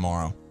happens to be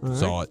tomorrow.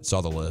 All Saw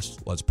the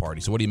list. Let's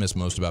party. So what do you miss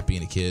most about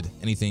being a kid?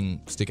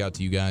 Anything stick out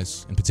to you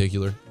guys in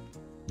particular?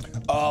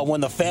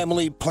 When the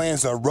family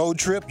plans a road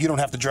trip, you don't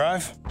have to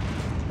drive.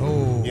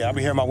 Oh. Yeah, I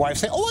be hearing my wife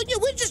say, "Oh, yeah,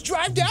 we just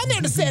drive down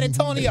there to San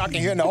Antonio." I can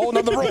hear in a whole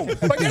other room.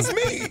 Like, that's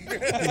me.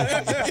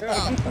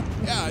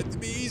 Yeah, it'd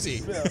be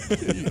easy.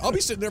 I'll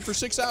be sitting there for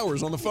 6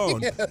 hours on the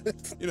phone,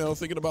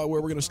 thinking about where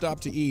we're going to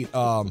stop to eat.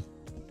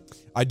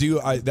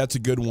 That's a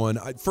good one.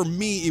 For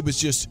me, it was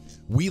just,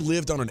 we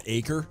lived on an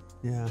acre.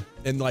 Yeah.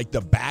 And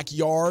the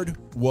backyard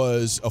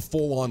was a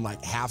full-on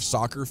half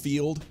soccer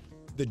field.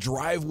 The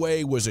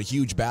driveway was a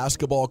huge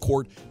basketball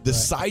court. The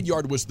side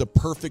yard was the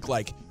perfect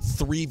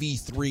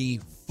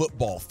 3v3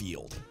 football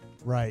field.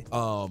 Right.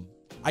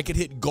 I could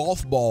hit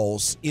golf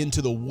balls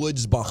into the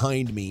woods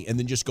behind me and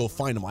then just go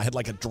find them. I had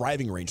a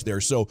driving range there.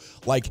 So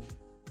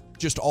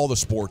just all the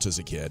sports as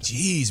a kid.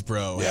 Jeez,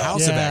 bro.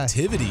 House of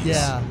activities.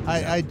 Yeah,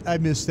 I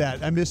miss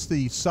that. I miss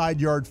the side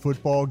yard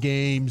football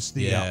games.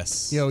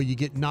 Yes. You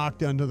get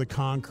knocked under the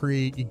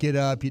concrete. You get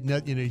up.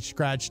 You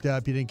scratched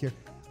up. You didn't care.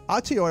 I'll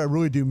tell you what I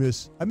really do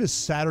miss. I miss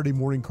Saturday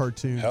morning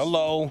cartoons.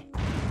 Hello.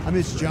 I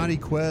miss Johnny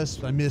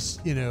Quest. I miss,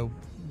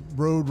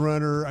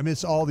 Roadrunner. I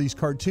miss all these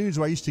cartoons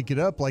where I used to get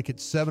up at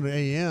 7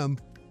 a.m.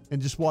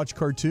 and just watch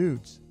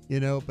cartoons,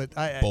 but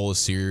bowl of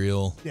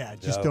cereal. Yeah,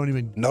 don't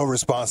even. No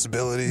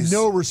responsibilities.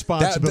 No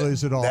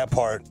responsibilities at all. That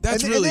part.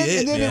 That's really it.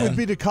 And then it would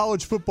be to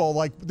college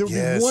football.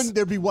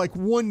 There'd be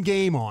one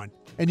game on,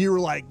 and you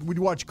were we'd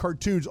watch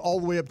cartoons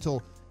all the way up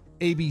till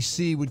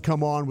ABC would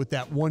come on with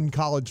that one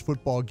college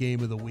football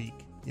game of the week.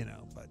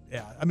 But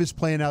yeah, I miss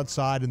playing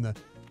outside in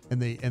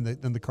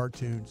the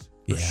cartoons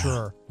for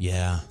sure.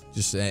 Yeah,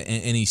 just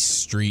any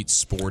street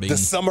sporting. The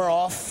summer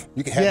off,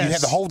 you had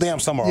the whole damn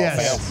summer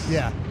off.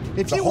 Yeah.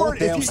 If you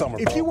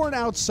weren't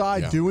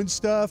outside doing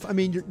stuff, I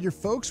mean, your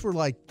folks were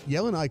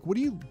yelling "What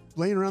are you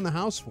laying around the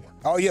house for?"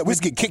 Oh yeah, we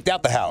just get kicked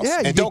out the house.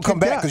 Yeah, and don't come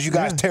back because you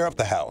guys tear up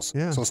the house.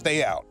 Yeah. So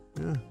stay out.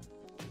 Yeah.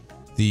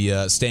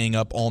 The staying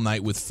up all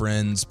night with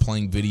friends,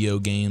 playing video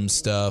games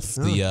stuff.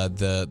 Oh.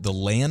 The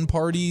LAN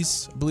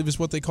parties, I believe is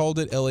what they called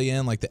it,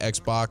 LAN, the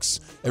Xbox.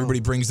 Everybody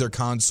brings their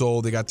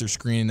console. They got their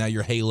screen, and now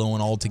you're haloing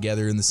all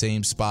together in the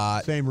same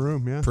spot. Same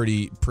room, yeah.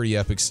 Pretty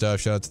epic stuff.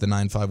 Shout out to the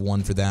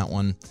 951 for that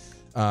one.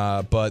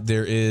 But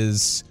there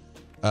is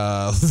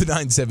the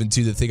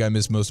 972. The thing I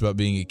miss most about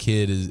being a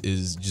kid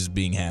is just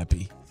being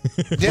happy.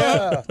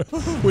 Yeah.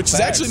 Which is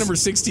actually number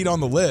 16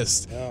 on the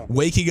list. Yeah.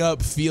 Waking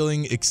up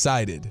feeling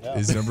excited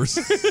is number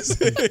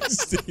 16.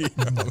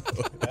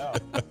 Yeah.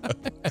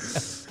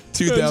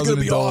 2,000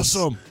 be adults.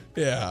 Awesome.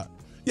 Yeah.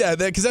 Yeah,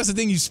 because that's the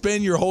thing. You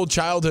spend your whole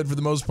childhood, for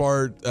the most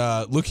part,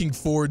 looking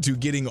forward to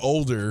getting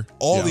older.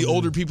 All the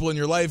older people in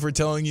your life are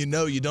telling you,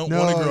 no, you don't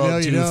want to grow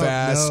up too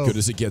fast. As good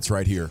as it gets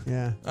right here.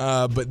 Yeah.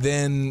 But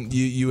then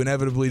you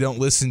inevitably don't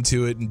listen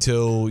to it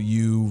until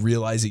you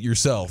realize it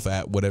yourself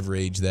at whatever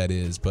age that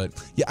is. But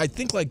yeah, I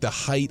think the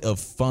height of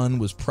fun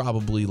was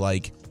probably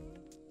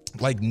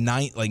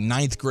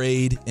ninth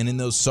grade, and in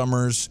those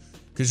summers.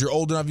 Because you're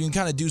old enough, you can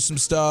kind of do some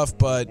stuff,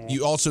 but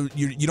you also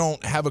you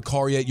don't have a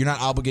car yet. You're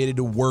not obligated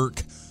to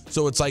work,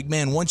 so it's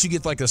man, once you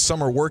get a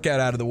summer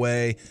workout out of the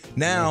way,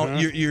 now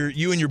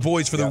you and your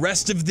boys for the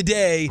rest of the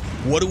day.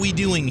 What are we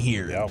doing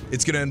here? Yep.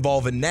 It's going to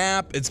involve a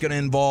nap. It's going to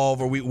involve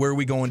where are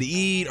we going to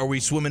eat? Are we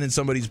swimming in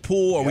somebody's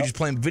pool? Are we just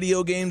playing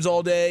video games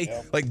all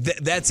day?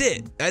 Yep. That's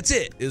it. That's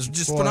it. It's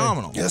just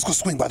phenomenal. Yeah, let's go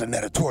swing by the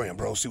natatorium,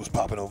 bro. See what's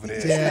popping over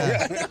there.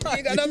 Yeah.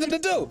 You got nothing to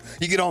do.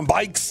 You get on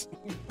bikes.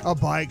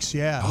 Bikes,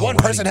 yeah. One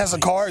person has a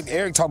car.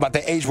 Eric talked about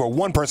the age where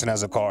one person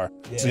has a car.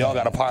 Yeah. So y'all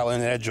got to pile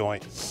in that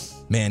joint.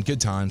 Man, good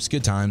times.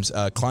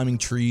 Climbing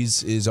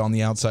trees is on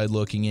the outside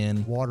looking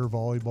in. Water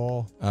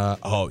volleyball.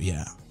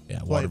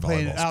 Water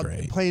volleyball's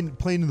great.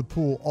 Playing in the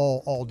pool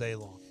all day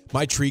long.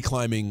 My tree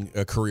climbing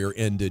career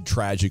ended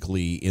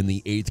tragically in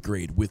the 8th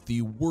grade with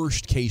the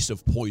worst case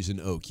of poison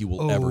oak you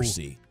will ever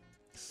see.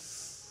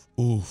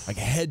 Ooh.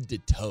 Head to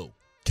toe.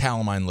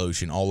 Calamine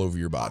lotion all over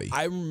your body.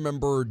 I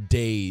remember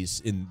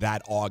days in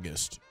that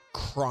August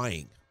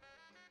crying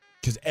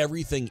because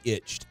everything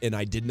itched, and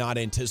I did not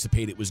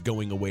anticipate it was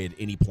going away at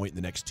any point in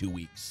the next 2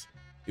 weeks.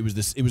 It was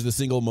the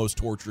single most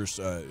torturous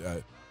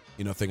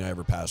thing I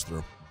ever passed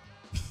through.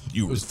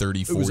 You was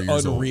 34 years old. It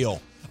was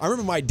unreal. I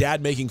remember my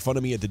dad making fun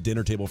of me at the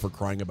dinner table for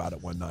crying about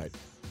it one night.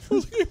 I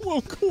was like, it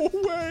won't go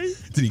away.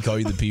 Did he call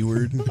you the P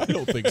word? I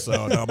don't think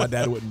so. No, my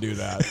dad wouldn't do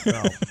that.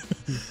 No.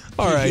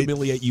 All right.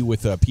 Humiliate you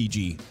with a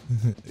PG.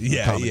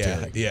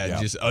 Yeah.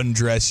 Just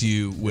undress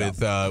you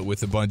with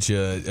a bunch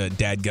of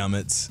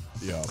dadgummits.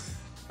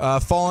 Yeah.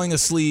 Falling to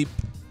sleep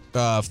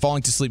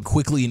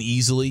quickly and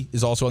easily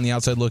is also on the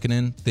outside looking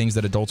in. Things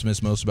that adults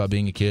miss most about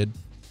being a kid.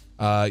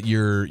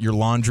 Your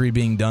laundry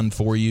being done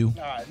for you.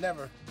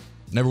 Never.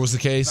 Never was the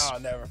case? No,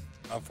 never.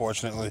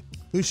 Unfortunately.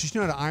 Lucius, you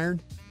know how to iron?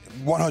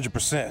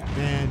 100%.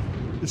 Man,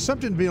 there's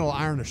something to being able to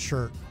iron a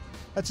shirt.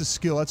 That's a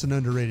skill. That's an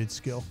underrated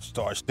skill.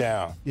 Starts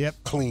down. Yep.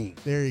 Clean.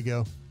 There you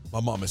go.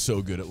 My mom is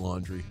so good at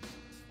laundry.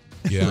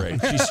 Yeah. Great.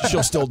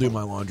 She'll still do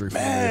my laundry for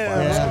me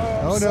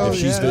if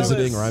she's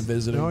visiting or I'm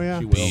visiting. Oh, yeah.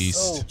 She will.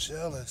 Beast. So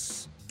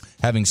jealous.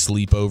 Having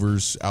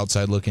sleepovers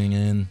outside looking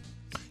in.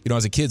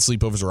 As a kid,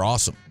 sleepovers are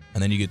awesome.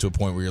 And then you get to a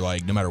point where you're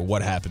like, no matter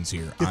what happens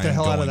here, I am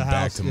going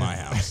back to my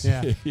house.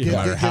 Yeah. No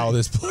matter how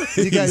this plays.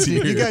 You guys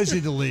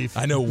need to leave.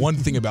 I know one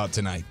thing about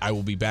tonight. I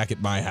will be back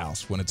at my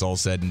house when it's all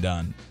said and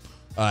done.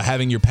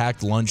 Having your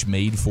packed lunch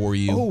made for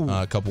you,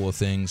 a couple of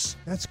things.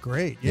 That's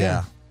great.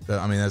 Yeah.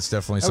 I mean, that's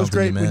definitely That was something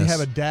great you miss. when you have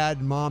a dad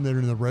and mom that are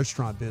in the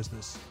restaurant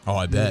business. Oh,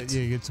 I bet.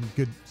 Yeah, you get some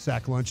good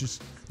sack lunches.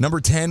 Number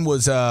 10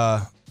 was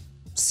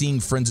seeing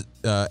friends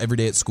every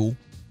day at school.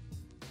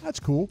 That's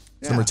cool.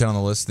 It's number 10 on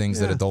the list, things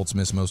that adults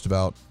miss most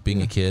about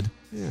being a kid.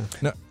 Yeah.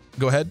 No,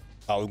 go ahead.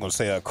 I was going to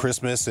say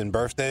Christmas and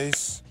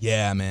birthdays.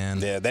 Yeah, man.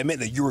 Yeah, that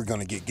meant that you were going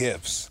to get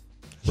gifts.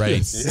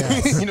 Right.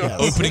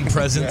 Opening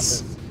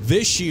presents.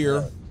 This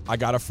year, I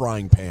got a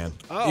frying pan.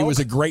 It was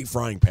a great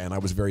frying pan. I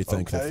was very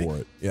thankful for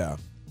it. Yeah.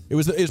 It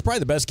was probably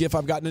the best gift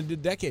I've gotten in a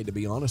decade, to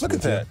be honest with you.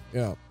 Look at that.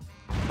 Yeah.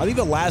 I think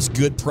the last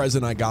good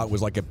present I got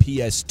was like a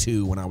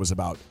PS2 when I was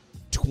about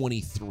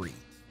 23.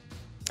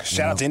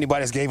 Shout out to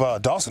anybody that gave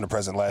Dawson a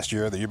present last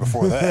year or the year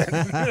before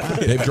that.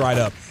 They've dried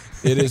up.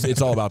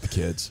 It's all about the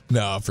kids.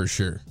 No, for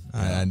sure.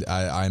 And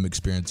I'm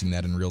experiencing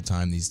that in real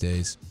time these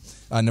days.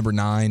 Number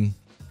 9,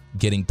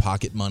 getting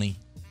pocket money.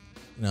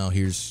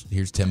 Here's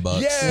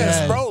 $10.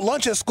 Yes, bro.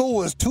 Lunch at school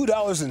was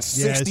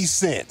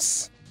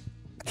 $2.60.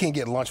 I can't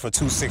get lunch for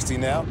 $2.60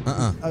 now.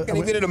 I can't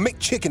even get a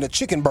McChicken, a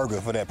chicken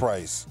burger for that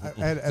price. I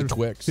had a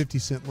Twix.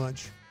 50-cent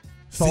lunch.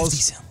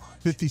 50-cent lunch.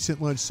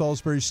 50-cent lunch,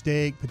 Salisbury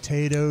steak,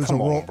 potatoes, Come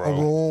a on, bro.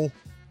 roll,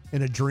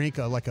 and a drink,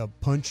 like a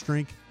punch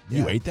drink.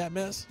 You ate that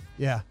mess?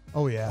 Yeah.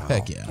 Oh, yeah.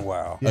 Heck yeah.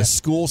 Wow. Yeah. A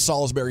school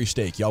Salisbury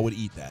steak. Y'all would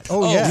eat that.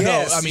 Oh, yeah. No,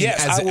 Yes, I mean,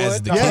 yes, as I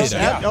would. the Yes.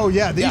 kid. Oh,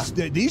 yeah.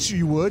 These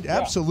you would.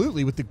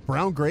 Absolutely. With the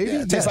brown gravy.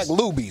 Yeah, it tastes like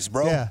Luby's,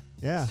 bro. Yeah.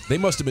 Yeah. They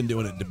must have been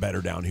doing it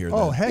better down here.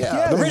 Oh, then. heck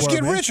yeah. The they rich were,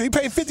 get man. richer. He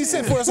paid 50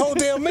 cents for his whole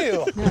damn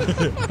meal.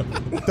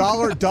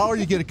 Dollar,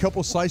 you get a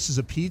couple slices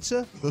of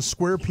pizza, those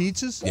square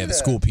pizzas. Yeah, the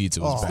school pizza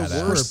was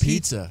badass. Where's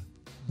pizza?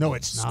 No,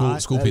 it's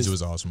not. School pizza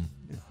was awesome.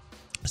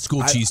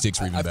 School cheese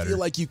sticks were even I better. feel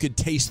like you could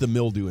taste the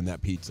mildew in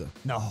that pizza.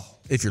 No.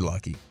 If you're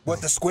lucky.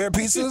 What, the square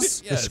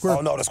pizzas? Yes.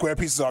 Oh, no, the square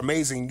pizzas are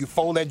amazing. You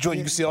fold that joint,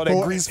 you can see all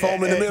that grease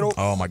foam in the middle.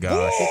 Oh, my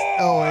gosh.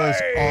 Oh, it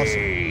was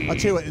awesome. I'll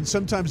tell you what, and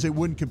sometimes they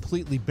wouldn't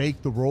completely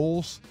bake the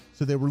rolls,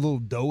 so they were a little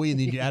doughy, and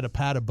then you add a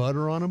pat of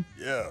butter on them.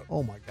 Yeah.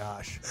 Oh, my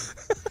gosh.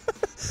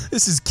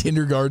 This is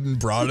kindergarten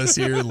brought us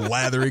here,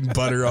 lathering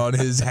butter on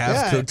his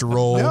half-cooked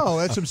roll. No,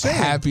 that's what I'm saying.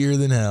 Happier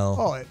than hell.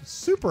 Oh,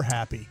 super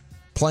happy.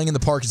 Playing in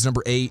the park is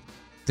number 8.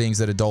 Things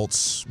that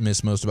adults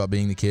miss most about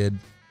being the kid.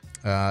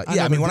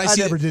 I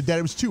never did that.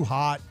 It was too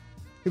hot.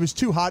 It was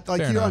too hot.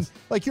 Like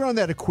you're on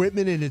that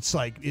equipment and it's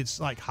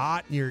like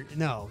hot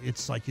and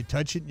it's like you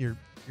touch it and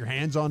your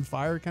hands on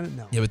fire kind of.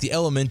 No. Yeah, but the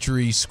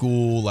elementary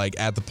school, like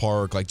at the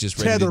park, like just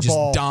ready to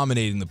just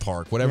dominating the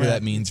park, whatever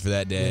that means for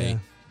that day.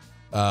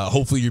 Yeah.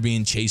 Hopefully you're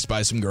being chased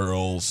by some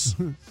girls.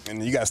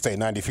 And you got to stay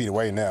 90 feet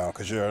away now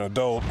because you're an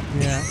adult.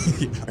 Yeah.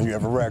 And you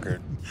have a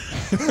record.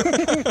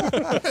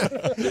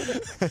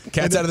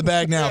 Cat's out of the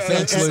bag now.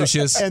 Thanks,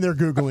 Lucius. And they're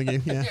Googling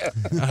you.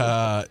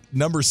 Yeah.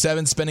 Number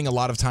 7, spending a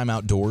lot of time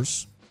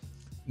outdoors.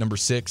 Number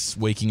 6,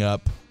 waking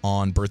up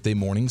on birthday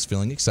mornings,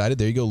 feeling excited.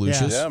 There you go,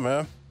 Lucius. Yeah,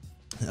 man.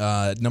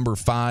 Number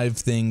 5,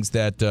 things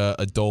that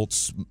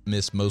adults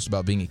miss most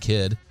about being a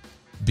kid.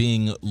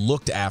 Being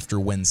looked after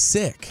when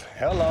sick.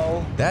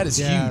 Hello. That is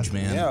huge,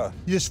 man. Yeah.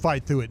 You just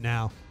fight through it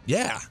now.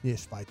 Yeah. You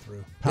just fight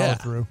through. Power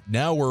through.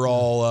 Now we're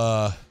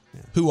all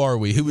who are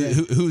we?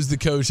 Who's the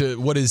coach?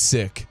 What is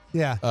sick?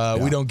 Yeah.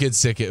 We don't get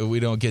sick. We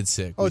don't get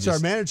sick. Oh, it's our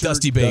manager.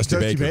 Dusty Baker.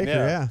 Dusty Baker,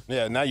 yeah.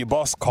 Yeah, now your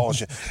boss calls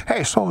you.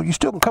 Hey, so you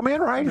still can come in,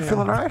 right? You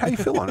feeling all right? How you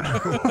feeling?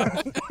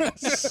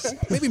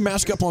 Maybe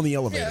mask up on the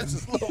elevator.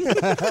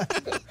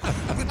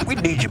 We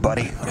need you,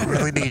 buddy. We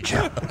really need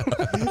you.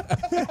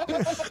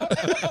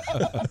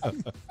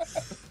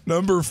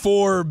 Number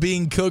 4,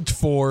 being cooked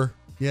for.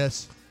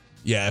 Yes.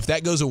 Yeah, if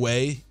that goes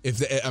away,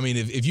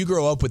 if you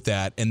grow up with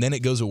that and then it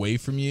goes away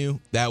from you,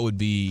 that would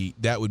be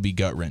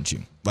gut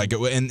wrenching. Like,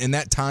 and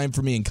that time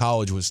for me in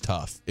college was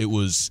tough. It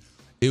was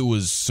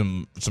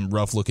some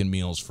rough looking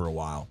meals for a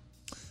while.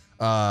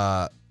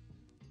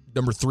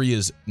 Number 3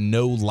 is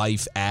no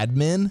life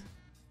admin,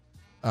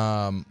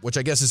 which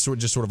I guess is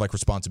sort of like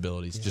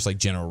responsibilities, just like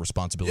general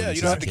responsibilities. Yeah,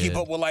 you don't have to keep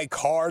up with like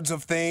cards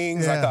of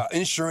things, like an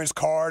insurance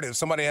card. If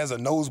somebody has a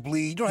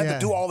nosebleed, you don't have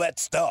to do all that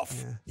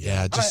stuff.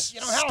 Yeah, just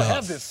I don't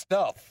have this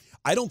stuff.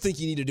 I don't think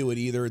you need to do it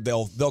either.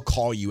 They'll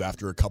call you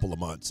after a couple of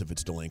months if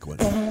it's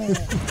delinquent.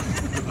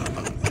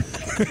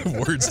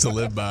 Words to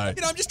live by.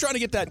 I'm just trying to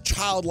get that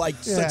childlike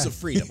sense of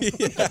freedom.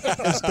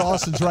 As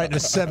Dawson's writing a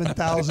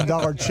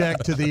 $7,000 check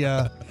to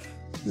the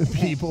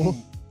people.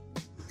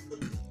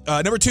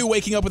 Number 2,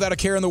 waking up without a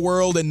care in the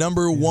world. And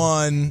number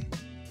 1,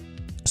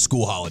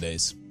 school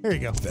holidays. There you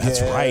go.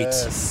 That's right.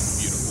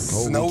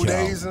 Beautiful. Snow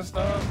days and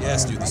stuff.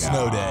 Yes, dude, the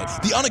snow day.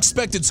 The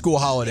unexpected school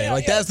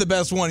holiday. That's the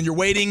best one. You're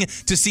waiting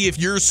to see if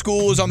your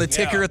school is on the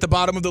ticker at the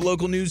bottom of the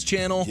local news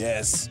channel.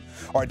 Yes.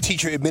 Or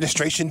teacher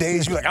administration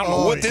days. You're like, I don't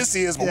know what this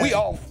is, but we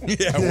all.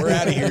 Yeah, we're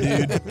out of here,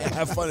 dude.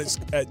 Have fun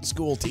at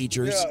school,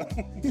 teachers.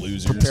 Yeah.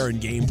 Losers. Preparing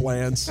game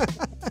plans.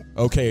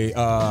 Okay,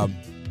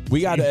 we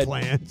got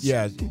plans.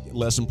 Yeah,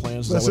 lesson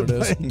plans. Is that what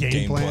it is?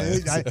 Game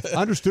plans. I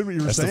understood what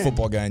you were That's saying. the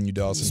football guy in you,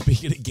 Dawson.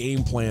 Speaking of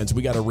game plans,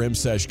 we got a rim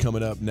sesh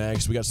coming up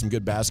next. We got some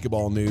good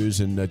basketball news,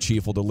 and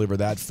Chief will deliver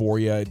that for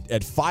you.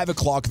 At 5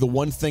 o'clock, the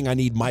one thing I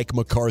need Mike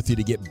McCarthy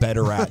to get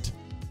better at,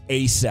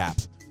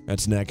 ASAP.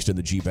 That's next in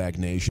the G-Bag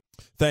Nation.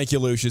 Thank you,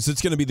 Lucius.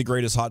 It's going to be the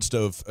greatest hot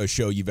stove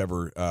show you've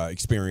ever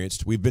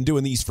experienced. We've been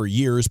doing these for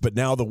years, but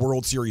now the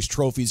World Series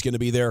trophy is going to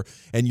be there,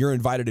 and you're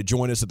invited to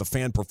join us at the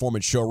Fan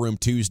Performance Showroom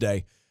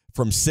Tuesday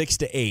from 6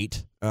 to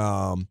 8.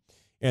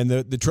 And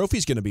the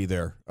trophy's going to be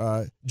there.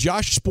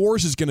 Josh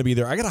Spores is going to be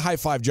there. I got to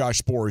high-five Josh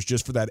Spores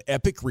just for that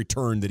epic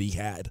return that he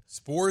had.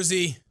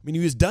 Sporsy. I mean,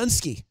 he was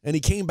Dunsky, and he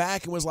came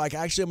back and was like,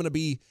 actually, I'm going to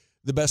be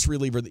the best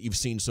reliever that you've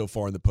seen so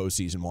far in the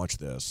postseason. Watch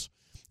this.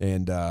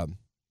 And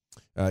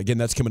again,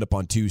 that's coming up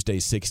on Tuesday,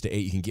 6 to 8.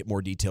 You can get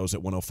more details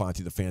at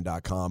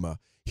 1053thefan.com.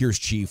 Here's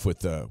Chief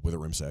with a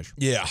rim sesh.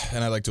 Yeah,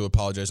 and I'd like to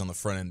apologize on the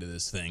front end of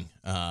this thing.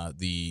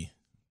 The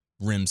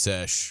rim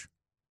sesh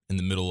in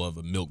the middle of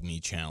a milk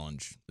me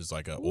challenge is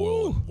like a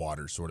oil and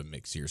water sort of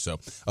mix here. So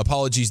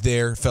apologies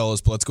there,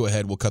 fellas, but let's go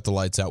ahead. We'll cut the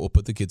lights out. We'll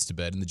put the kids to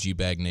bed, and the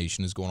G-Bag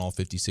Nation is going all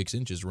 56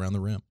 inches around the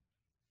rim.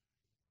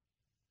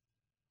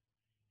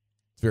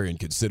 It's very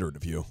inconsiderate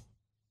of you.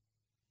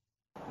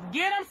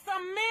 Get him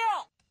some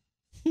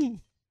milk!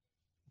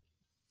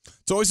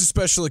 It's always a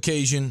special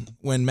occasion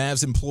when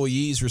Mavs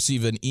employees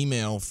receive an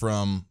email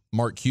from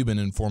Mark Cuban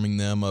informing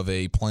them of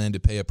a plan to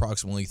pay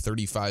approximately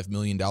 $35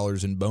 million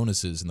in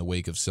bonuses in the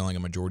wake of selling a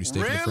majority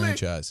stake in the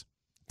franchise.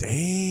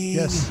 Dang.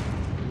 Yes.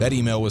 That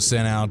email was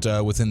sent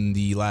out within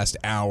the last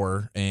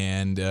hour,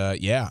 and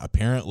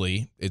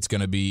apparently it's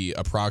going to be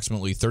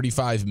approximately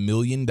 $35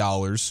 million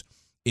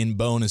in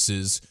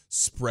bonuses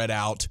spread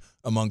out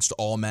amongst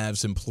all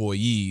Mavs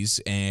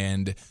employees.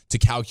 And to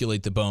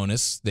calculate the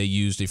bonus, they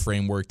used a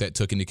framework that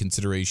took into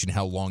consideration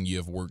how long you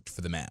have worked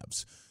for the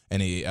Mavs.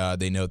 And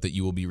they note that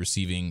you will be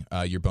receiving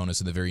your bonus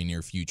in the very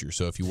near future.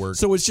 So if you work,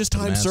 so it's just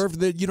time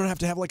served, that you don't have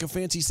to have like a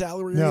fancy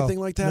salary or anything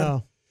like that.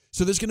 No.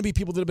 So there's going to be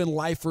people that have been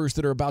lifers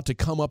that are about to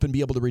come up and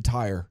be able to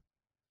retire.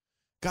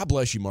 God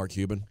bless you, Mark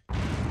Cuban.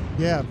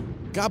 Yeah.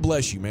 God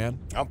bless you, man.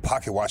 I'm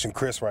pocket watching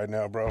Chris right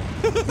now, bro.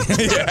 Pocket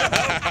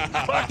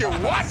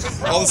watching,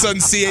 bro. All of a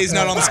sudden, CA's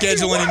not on the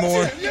schedule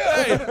anymore.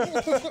 Hey,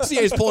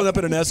 CA's pulling up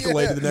in an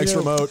Escalade to the next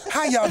remote.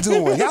 How y'all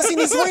doing? Y'all seen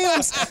these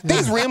rims?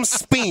 These rims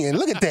spin.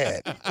 Look at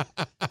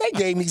that. They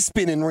gave me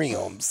spinning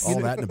rims. All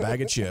that in a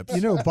bag of chips.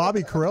 You know,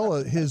 Bobby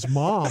Carella, his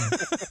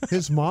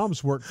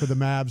mom's worked for the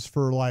Mavs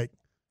for like,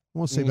 I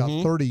want to say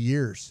about 30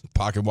 years.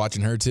 Pocket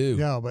watching her too.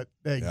 Yeah, but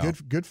hey,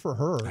 good for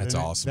her. That's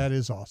awesome. That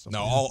is awesome.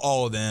 No,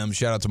 all of them.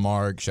 Shout out to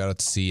Mark. Shout out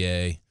to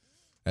CA.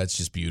 That's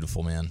just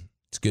beautiful, man.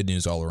 It's good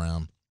news all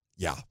around.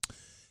 Yeah.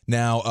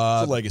 Now,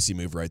 it's a legacy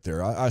move right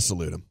there. I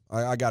salute him.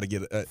 I got to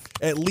get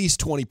at least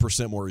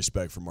 20% more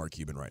respect for Mark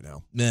Cuban right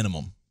now.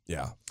 Minimum.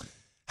 Yeah.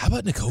 How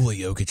about Nikola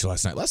Jokic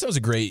last night? Last night was a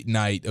great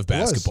night of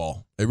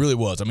basketball. It really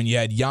was. I mean, you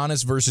had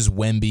Giannis versus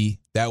Wemby.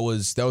 That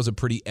was a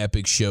pretty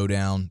epic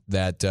showdown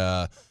that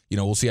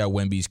we'll see how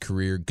Wemby's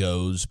career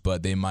goes,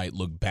 but they might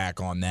look back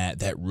on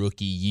that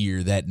rookie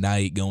year, that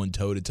night going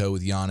toe-to-toe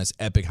with Giannis.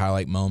 Epic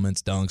highlight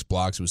moments, dunks,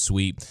 blocks, was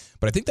sweet.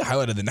 But I think the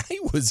highlight of the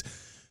night was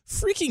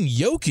freaking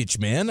Jokic,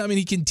 man. I mean,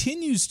 he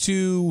continues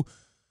to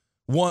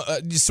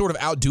just sort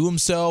of outdo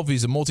himself.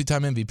 He's a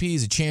multi-time MVP.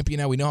 He's a champion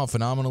now. We know how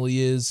phenomenal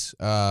he is.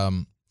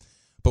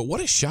 But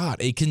what a shot.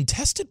 A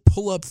contested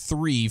pull-up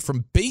three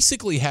from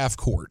basically half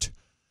court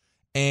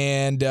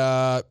and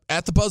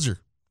at the buzzer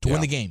to win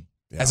the game.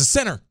 As a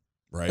center.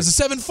 Right. As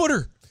a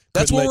 7-footer.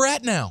 That's where we're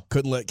at now.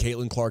 Couldn't let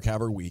Caitlin Clark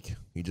have her week.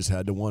 He just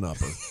had to one-up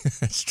her.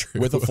 That's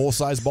true. With a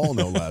full-size ball,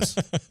 no less.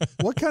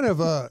 What kind of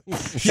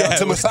shout out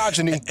to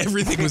misogyny.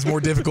 Everything was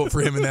more difficult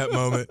for him in that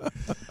moment.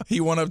 He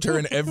one-upped her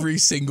in every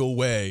single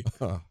way.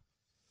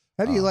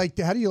 How do you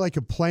like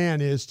a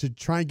plan is to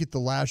try and get the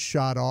last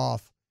shot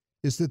off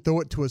is to throw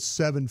it to a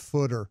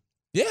 7-footer.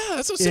 Yeah,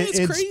 that's what I'm saying.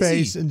 It's crazy. In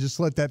space and just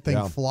let that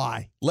thing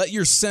fly. Let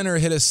your center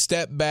hit a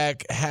step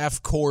back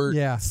half court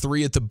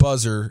three at the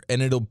buzzer,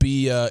 and it'll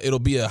be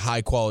a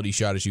high quality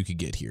shot as you could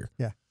get here.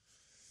 Yeah.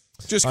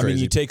 Just I crazy.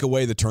 mean, you take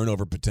away the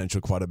turnover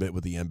potential quite a bit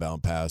with the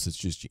inbound pass. It's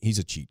just he's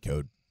a cheat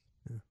code.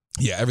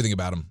 Yeah, everything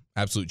about him.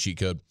 Absolute cheat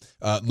code.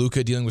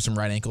 Luka dealing with some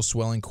right ankle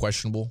swelling,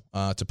 questionable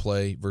to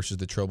play versus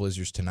the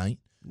Trailblazers tonight.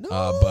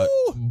 No.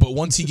 But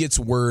once he gets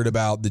word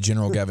about the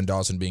General Gavin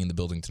Dawson being in the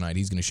building tonight,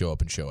 he's going to show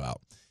up and show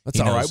out. That's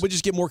all right. We'll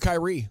just get more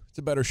Kyrie. It's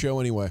a better show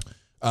anyway.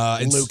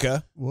 And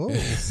Luka.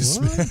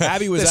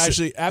 Abby was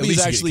actually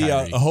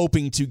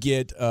hoping to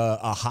get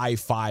a high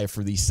five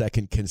for the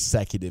second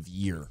consecutive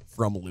year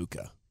from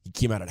Luka. He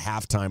came out at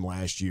halftime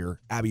last year.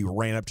 Abby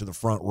ran up to the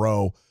front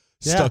row,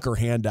 stuck her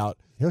hand out.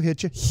 He'll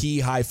hit you. He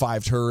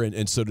high-fived her,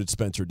 and so did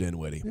Spencer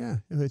Dinwiddie. Yeah,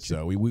 he'll hit you.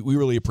 So we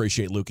really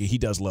appreciate Luka. He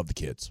does love the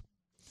kids.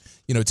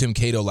 You know, Tim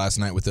Cato last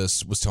night with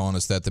us was telling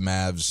us that the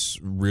Mavs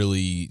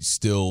really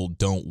still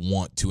don't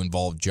want to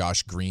involve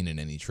Josh Green in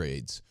any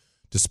trades,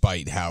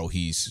 despite how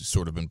he's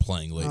sort of been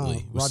playing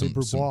lately with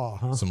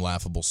some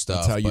laughable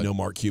stuff. That's how you know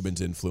Mark Cuban's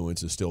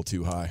influence is still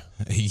too high.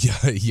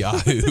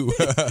 Yahoo.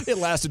 It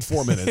lasted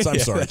 4 minutes. I'm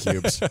sorry,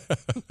 Cubes.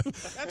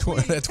 That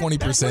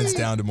 20% is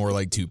down to more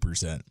like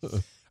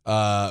 2%.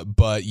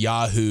 But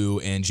Yahoo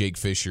and Jake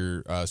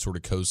Fisher sort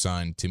of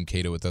co-signed Tim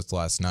Cato with us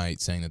last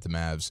night, saying that the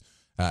Mavs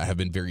have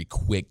been very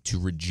quick to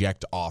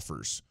reject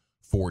offers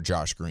for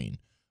Josh Green,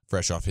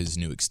 fresh off his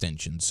new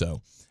extension.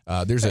 So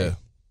there's a...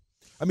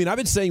 I mean, I've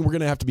been saying we're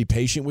going to have to be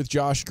patient with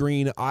Josh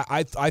Green.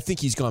 I think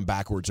he's gone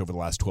backwards over the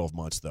last 12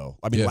 months, though.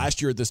 I mean,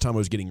 last year at this time I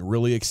was getting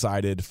really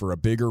excited for a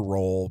bigger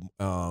role,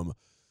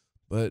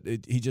 but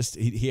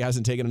he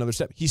hasn't taken another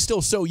step. He's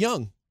still so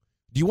young.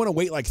 Do you want to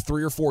wait like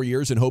 3 or 4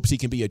 years in hopes he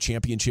can be a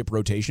championship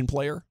rotation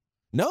player?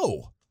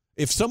 No.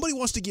 If somebody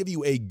wants to give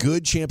you a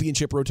good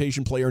championship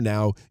rotation player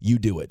now, you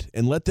do it.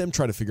 And let them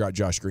try to figure out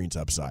Josh Green's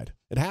upside.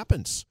 It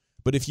happens.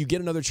 But if you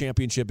get another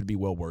championship, it'd be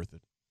well worth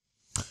it.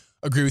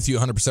 Agree with you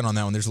 100% on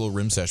that one. There's a little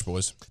rim sesh,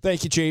 boys.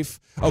 Thank you,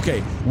 Chief.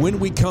 Okay, when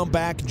we come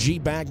back,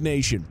 G-Bag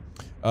Nation,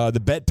 the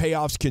bet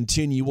payoffs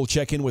continue. We'll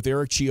check in with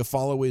Eric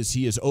Chiafalo as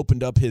he has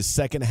opened up his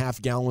second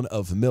half gallon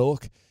of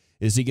milk.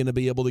 Is he going to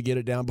be able to get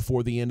it down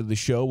before the end of the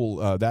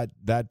show?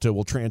 That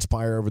will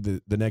transpire over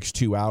the next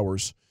 2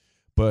 hours.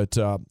 But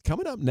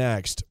coming up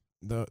next,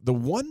 the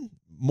one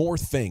more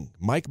thing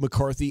Mike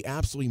McCarthy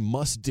absolutely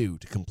must do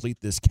to complete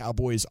this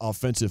Cowboys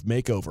offensive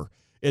makeover.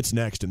 It's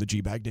next in the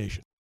G-Bag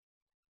Nation.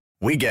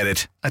 We get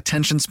it.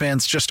 Attention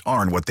spans just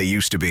aren't what they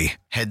used to be.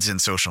 Heads in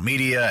social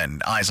media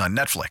and eyes on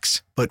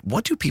Netflix. But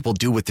what do people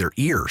do with their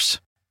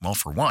ears? Well,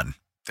 for one,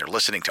 they're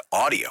listening to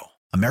audio.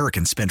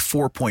 Americans spend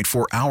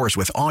 4.4 hours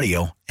with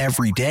audio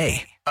every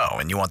day. Oh,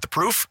 and you want the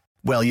proof?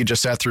 Well, you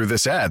just sat through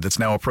this ad that's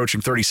now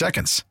approaching 30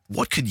 seconds.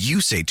 What could you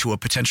say to a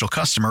potential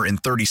customer in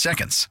 30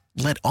 seconds?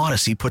 Let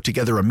Odyssey put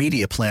together a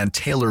media plan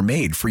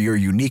tailor-made for your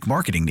unique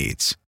marketing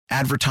needs.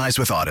 Advertise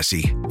with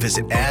Odyssey.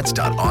 Visit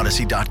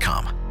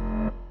ads.odyssey.com.